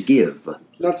yours to give.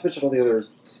 Not to mention all the other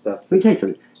stuff. Let me tell you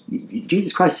something.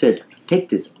 Jesus Christ said, take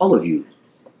this, all of you.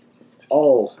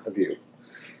 All of you.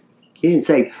 He didn't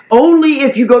say, only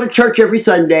if you go to church every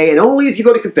Sunday, and only if you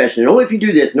go to confession, and only if you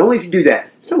do this, and only if you do that.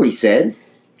 That's not what he said.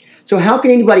 So how can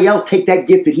anybody else take that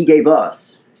gift that he gave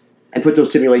us and put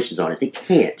those simulations on it? They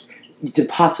can't. It's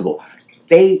impossible.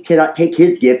 They cannot take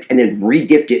his gift and then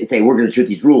re-gift it and say, we're going to put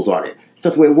these rules on it. It's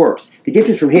not the way it works. The gift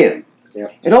is from him. Yeah.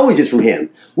 It always is from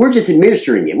him. We're just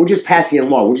administering it. We're just passing it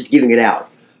along. We're just giving it out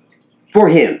for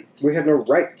him. We have no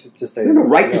right to say We have no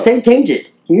right to say change it.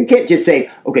 You can't just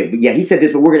say, okay, but yeah, he said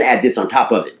this, but we're going to add this on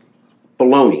top of it.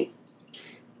 Baloney.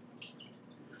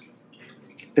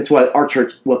 That's why our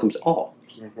church welcomes all.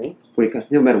 Mm-hmm.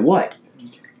 No matter what.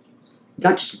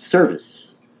 Not just at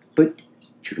service, but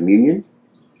to communion.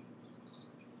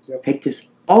 Yep. Take this,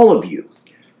 all of you.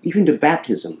 Even to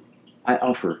baptism, I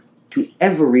offer to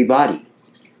everybody.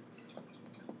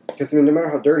 Because no matter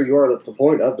how dirty you are, that's the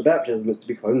point of the baptism, is to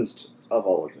be cleansed of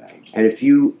all of that. And if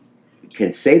you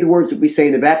can say the words that we say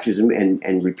in the baptism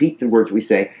and repeat the words we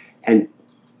say and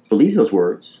believe those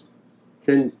words,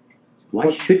 then why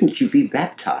shouldn't you be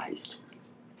baptized?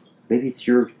 Maybe it's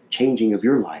your changing of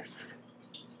your life.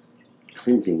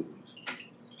 Cleansing.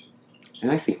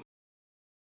 And I think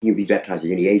you can be baptized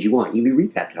at any age you want. You can be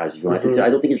rebaptized if you want. I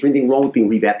don't think there's anything wrong with being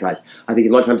rebaptized. I think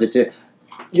a lot of times it's a...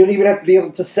 You don't even have to be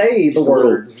able to say the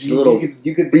words.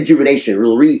 You could rejuvenation, a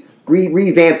little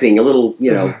revamping, a little,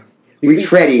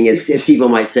 retreading, as Steve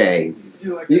might say.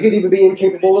 You could even be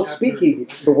incapable of speaking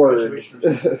the words.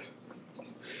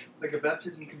 Like a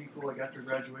baptism can be cool, like after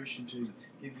graduation, to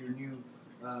give your new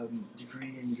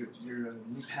degree and your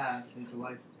new path into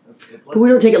life. But we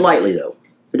don't take it lightly, though.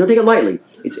 We don't take it lightly.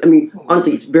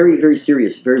 Honestly, it's very, very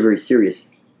serious. Very, very serious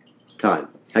time.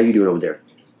 How you doing over there?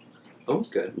 Oh,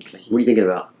 good. Okay. What are you thinking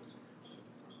about?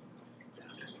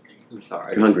 I'm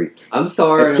sorry. You're hungry. I'm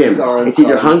sorry. That's Tim. I'm sorry. It's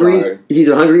either hungry. It's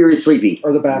either hungry or he's sleepy.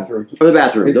 Or the bathroom. Or the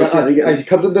bathroom. He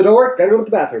comes in the door, gotta go to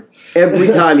the bathroom. Every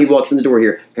time he walks in the door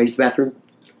here, can I use the bathroom?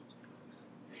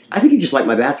 I think you just like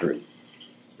my bathroom.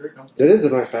 It is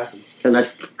a nice bathroom. A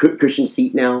nice cushion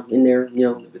seat now in there,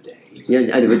 The bidet.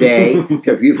 Yeah, the bidet.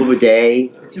 Got a beautiful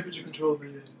bidet. Temperature control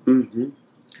bidet. Mm-hmm.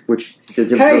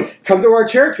 Hey, come to our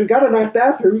church. We got a nice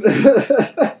bathroom.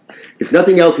 If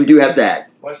nothing else, we do have that.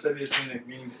 Watch that video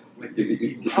meetings like 50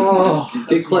 people. Oh,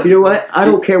 you know what? I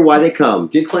don't care why they come.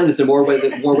 Get cleansed in more ways.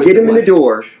 Get them in the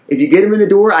door. If you get them in the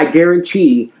door, I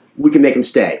guarantee we can make them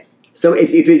stay. So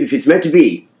if it's meant to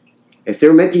be, if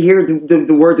they're meant to hear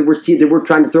the word that we're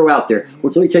trying to throw out there,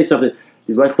 well, let me tell you something.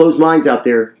 There's a lot of closed minds out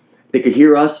there that could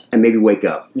hear us and maybe wake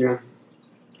up. Yeah.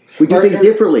 We do things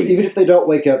differently. Even if they don't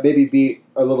wake up, maybe be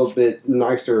a little bit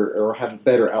nicer or have a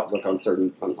better outlook on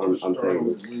certain on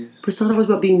things. But it's not always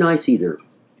about being nice either.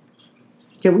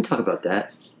 Yeah, we talk about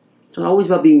that. It's not always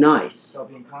about being nice. It's about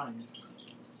being kind.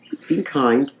 Being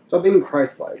kind. It's about being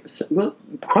Christ-like. Well,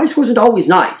 Christ wasn't always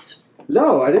nice.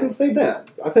 No, I didn't say that.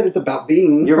 I said it's about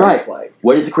being You're right. Christ-like.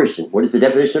 What is a Christian? What is the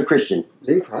definition of Christian?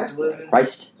 Being Christ-like.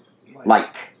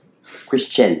 Christ-like.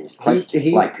 Christian.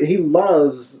 Christ-like. He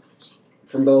loves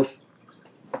from both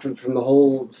from the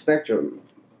whole spectrum.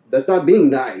 That's not being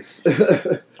nice.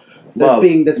 Love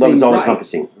is all right.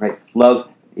 encompassing, right? Love.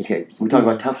 Okay, we talk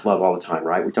about tough love all the time,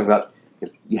 right? We talk about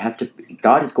you have to.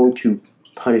 God is going to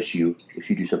punish you if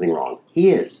you do something wrong. He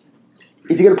is.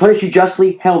 Is he going to punish you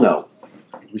justly? Hell no.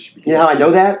 You know how I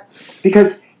know that?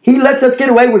 Because he lets us get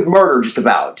away with murder, just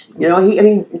about. You know,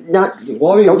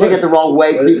 don't take it the wrong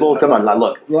way, people. Come on,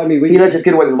 look. Well, I mean, he lets us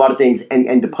get away with a lot of things,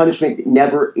 and the punishment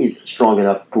never is strong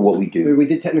enough for what we do. I mean, we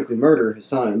did technically murder his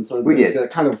son, so we did. He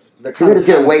let us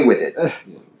get away with it.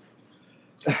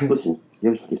 Listen,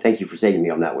 thank you for saving me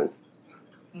on that one.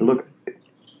 But look,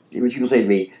 people say to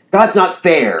me, "God's not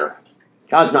fair.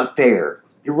 God's not fair."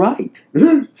 You're right.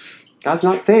 Mm-hmm. God's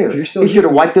not fair. He He should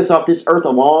have wiped us off this earth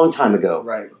a long time ago.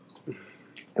 Right.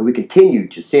 And we continue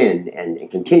to sin and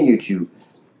continue to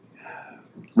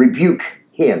rebuke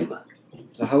him.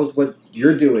 So how is what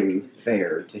you're doing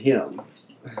fair to him?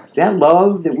 That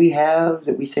love that we have,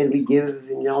 that we say that we give,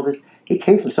 and all this, it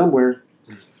came from somewhere.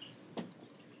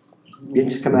 It didn't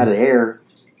just come out of the air.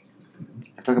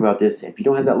 I talk about this. If you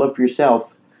don't have that love for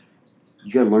yourself,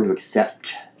 you got to learn to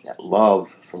accept that love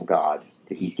from God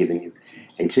that he's given you.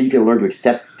 Until you can learn to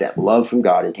accept that love from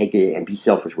God and take it and be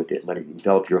selfish with it, let it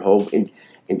envelop your whole,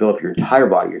 envelop your entire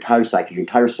body, your entire psyche, your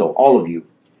entire soul, all of you.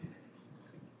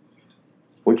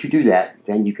 Once you do that,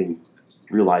 then you can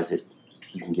realize that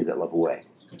you can give that love away.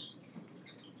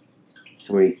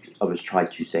 So many of us try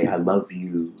to say, "I love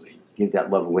you," and give that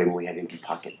love away when we have empty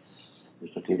pockets.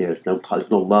 There's nothing there. There's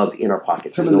no love in our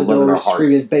pockets. There's no love in our hearts.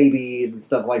 Screaming baby and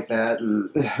stuff like that.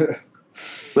 And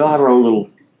we all have our own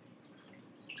little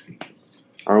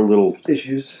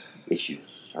issues,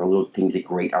 our little things that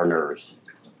grate our nerves.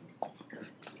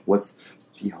 What's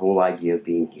the whole idea of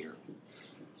being here?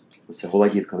 What's the whole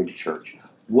idea of coming to church?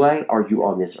 Why are you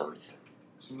on this earth?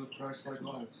 To live Christ-like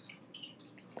lives.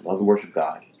 Love and worship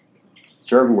God.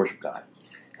 Serve and worship God.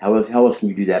 How else can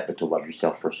you do that but to love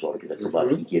yourself first of all? Because that's the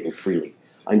love He gives freely,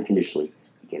 unconditionally.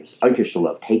 He gives unconditional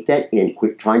love. Take that in.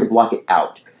 Quit trying to block it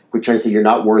out. Quit trying to say you're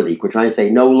not worthy. Quit trying to say,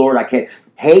 "No, Lord, I can't."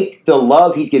 Take the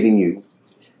love He's giving you.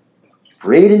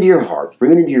 Bring it into your heart.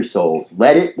 Bring it into your souls.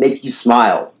 Let it make you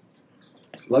smile.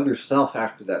 Love yourself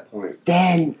after that point.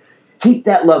 Then keep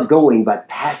that love going by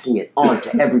passing it on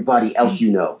to everybody else you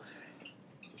know.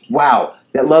 Wow.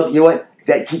 That love, you know what?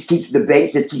 That just keeps, the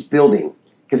bank just keeps building.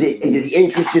 Because the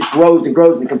interest just grows and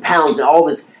grows and compounds and all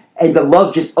this. And the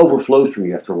love just overflows from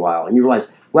you after a while. And you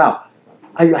realize, wow,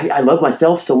 I love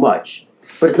myself so much.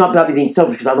 But it's not about me being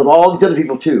selfish because I love all these other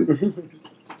people too.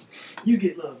 You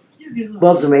get love. You get love.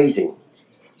 Love's amazing.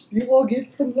 You will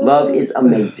get some love. Love is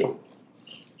amazing.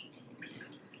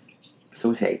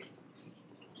 So is hate.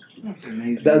 That's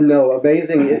amazing. No,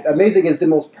 amazing. Amazing is the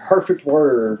most perfect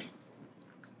word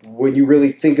when you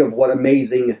really think of what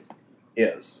amazing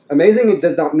is. Amazing, it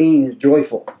does not mean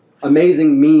joyful.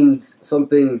 Amazing means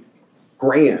something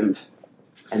grand.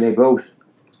 And they both,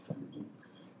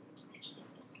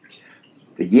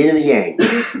 the yin and the yang,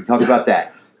 we talk about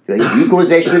that. The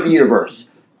equalization of the universe.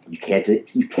 You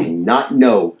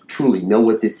cannot truly know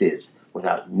what this is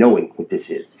without knowing what this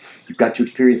is. You've got to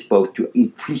experience both to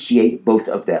appreciate both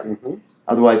of them. Mm-hmm.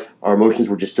 Otherwise, our emotions,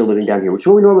 we're just still living down here, which is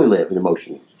where we normally live in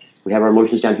emotion. We have our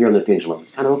emotions down here on the pendulum.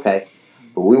 It's kind of okay.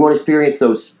 But we want to experience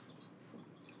those,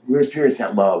 we want to experience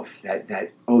that love, that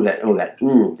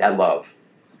love.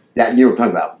 That, you know what I'm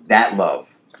talking about, that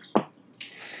love.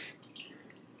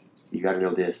 You got to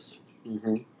know this.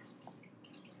 Mm-hmm.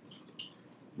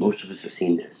 Most of us have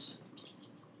seen this.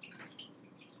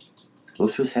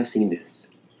 Most of us have seen this.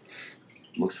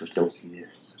 Most of us don't see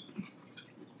this.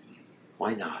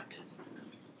 Why not?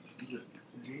 Is it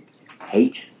hate?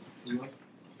 Hate? Love?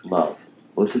 Love.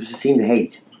 Most of us have seen the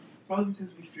hate. Probably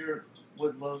because we fear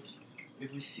what love.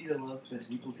 If we see the love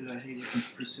that's equal to that hate, we can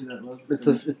pursue that love. It's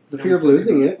the fear of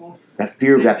losing it. That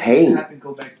fear of that pain.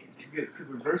 Go back, could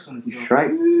reverse on itself. That's right.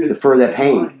 The fear of that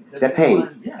pain. That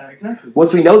pain. Yeah, exactly.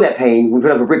 Once we know that pain, we put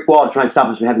up a brick wall to try and stop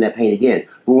us from having that pain again.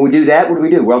 But when we do that, what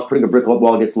do? We're also putting a brick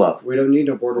wall against love. We don't need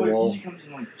a border Well, wall. it usually comes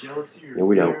in like jealousy or No,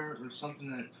 we don't. fear or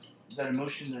something that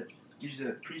emotion that gives you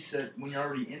that preset when you're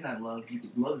already in that love.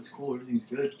 Love is cool, everything's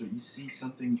good, but you see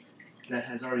something that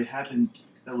has already happened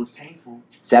that was painful.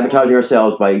 Sabotaging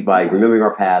ourselves by remembering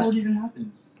our past. Before it even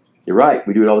happens. You're right.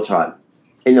 We do it all the time.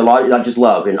 In a lot, not just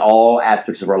love, in all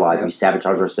aspects of our life, we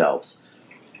sabotage ourselves.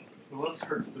 The What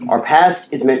hurts the Our most?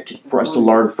 past is meant for us to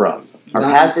learn from. Our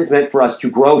Not- past is meant for us to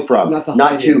grow from, Not to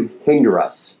not hide to in. hinder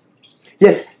us.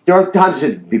 Yes, there are times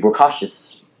that people are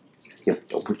cautious.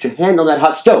 Don't put your hand on that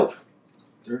hot stove.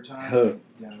 Third time. Huh.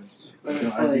 Yeah, But I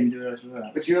it's didn't do it after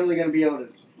that. But you're only gonna be able to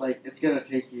it's gonna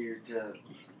take you to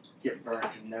get burned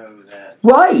to know that.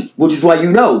 Right, which is why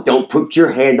don't put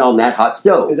your hand on that hot It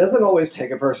stove. doesn't always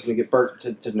take a person to get burnt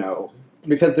to know,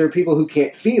 because there are people who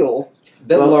can't feel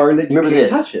that Well, learn that you remember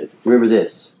can't this. touch it. Remember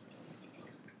this.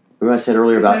 Remember I said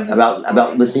earlier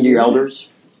about listening to your elders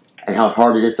and how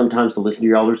hard it is sometimes to listen to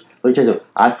your elders? Let me tell you something.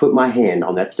 I've put my hand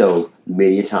on that stove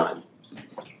many a time.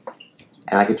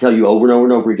 And I can tell you over and over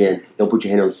and over again, don't put your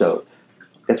hand on the stove.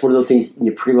 That's one of those things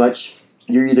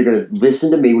you're either going to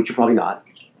listen to me, which you're probably not,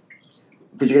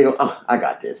 but you're going to go, oh, I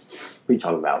got this. What are you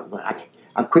talking about?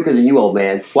 I'm quicker than you, old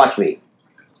man. Watch me.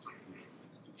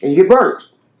 And you get burnt.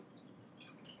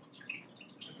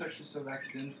 I touched the stove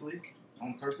accidentally,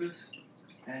 on purpose,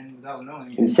 and without knowing.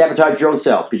 And you sabotage your own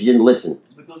self because you didn't listen.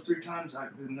 But those 3 times,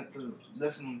 the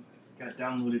lesson got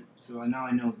downloaded, so now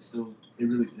I know it's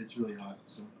really hot.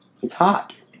 So It's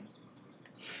hot.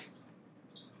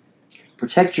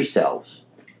 Protect yourselves,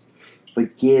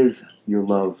 but give your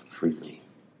love freely.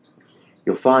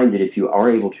 You'll find that if you are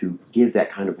able to give that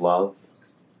kind of love,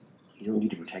 you don't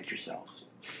need to protect yourself.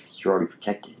 You're already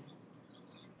protected.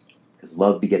 Because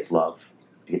love begets love,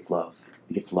 begets love,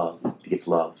 begets love, begets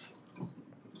love.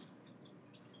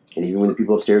 And even when the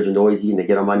people upstairs are noisy and they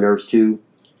get on my nerves too,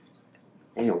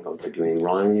 they don't know if they're doing anything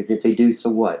wrong. If they do, so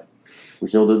what?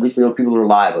 At least we know people are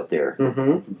alive up there.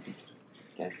 Mm-hmm.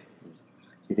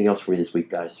 Anything else for me this week,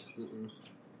 guys?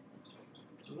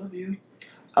 I love you.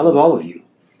 I love all of you.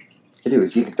 I do.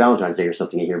 It's Valentine's Day or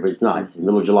something in here, but it's not. It's the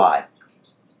middle of July.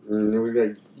 We've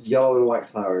got yellow and white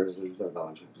flowers. It's our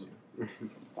Valentine's.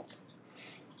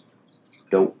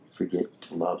 Don't forget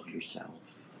to love yourself.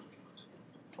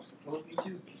 I love you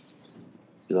too.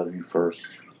 You love you first.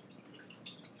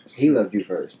 He loved you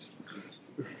first.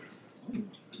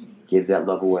 Give that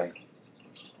love away.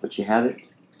 Once you have it,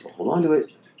 hold on to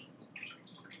it.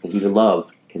 Because even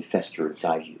love can fester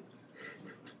inside you.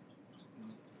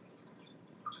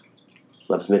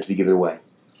 Love is meant to be given away.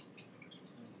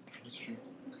 That's true.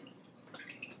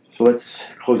 So let's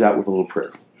close out with a little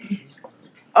prayer.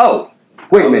 Oh,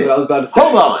 wait a minute. I was about to say.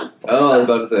 Hold on. Oh, I was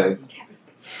about to say.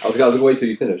 I was going to wait till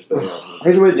you finished, but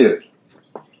Here's what I do.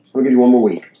 I'm going to give you one more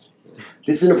week.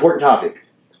 This is an important topic.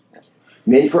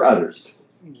 Men for others.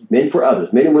 Men for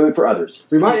others. Men and women for others.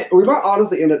 We might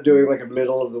honestly end up doing like a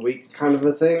middle of the week kind of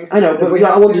a thing. I know, If but we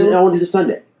I have want to to. do this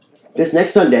Sunday. This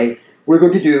next Sunday, we're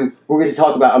going to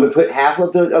talk about. I'm going to put half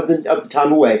of the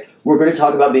time away. We're going to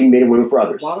talk about being men and women for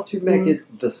others. Why don't you make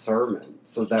it the sermon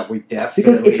so that we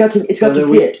definitely Because it's got to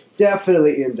we fit.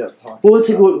 definitely end up talking. Well, let's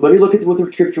see. Let me look at what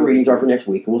the scripture readings are for next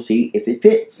week, and we'll see if it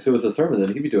fits. if it was a sermon,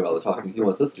 then he'd be doing all the talking. He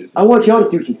wants us to do I something. want y'all to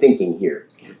do some thinking here.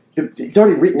 It's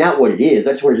already written out what it is.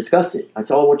 I just want to discuss it. That's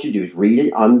all I want you to do is read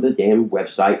it on the damn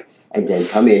website, and then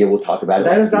come in and we'll talk about it.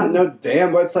 That is not no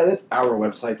damn website. That's our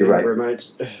website. Thank You're right. you very much.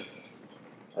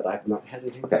 But I've not had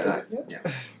anything. Okay. like that yet.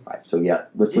 All right. So yeah,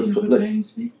 let's Deacon Putain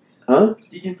speaks. Huh?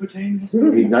 Deacon Putain speaks.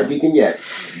 He's not deacon yet.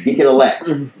 Deacon elect.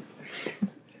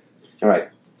 All right.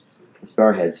 Let's bow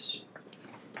our heads.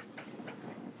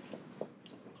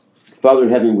 Father in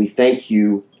heaven, we thank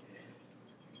you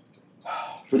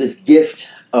for this gift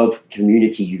of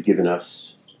community you've given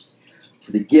us,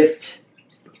 for the gift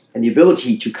and the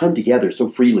ability to come together so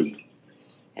freely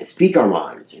and speak our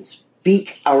minds and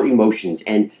speak our emotions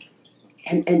and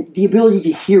the ability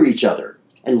to hear each other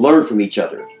and learn from each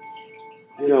other.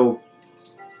 You know,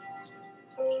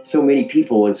 so many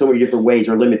people in so many different ways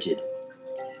are limited,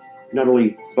 not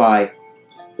only by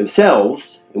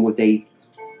themselves and what they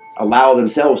allow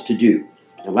themselves to do,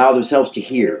 allow themselves to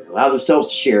hear, allow themselves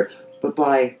to share, but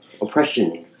by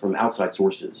oppression from outside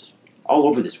sources all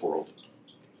over this world.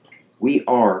 We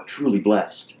are truly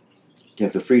blessed to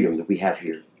have the freedom that we have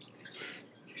here,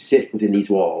 to sit within these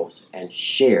walls and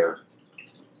share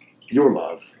your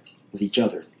love with each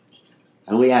other.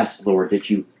 I only ask, Lord, that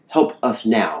you help us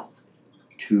now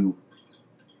to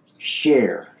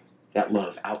share that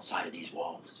love outside of these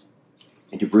walls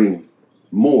and to bring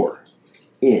more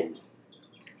in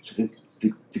so that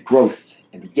the growth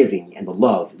and the giving and the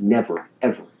love never,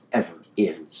 ever, ever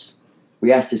ends.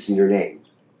 We ask this in your name.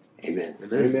 Amen.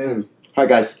 Amen. All right,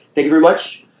 guys. Thank you very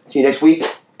much. See you next week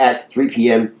at 3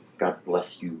 p.m. God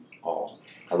bless you all.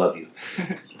 I love you.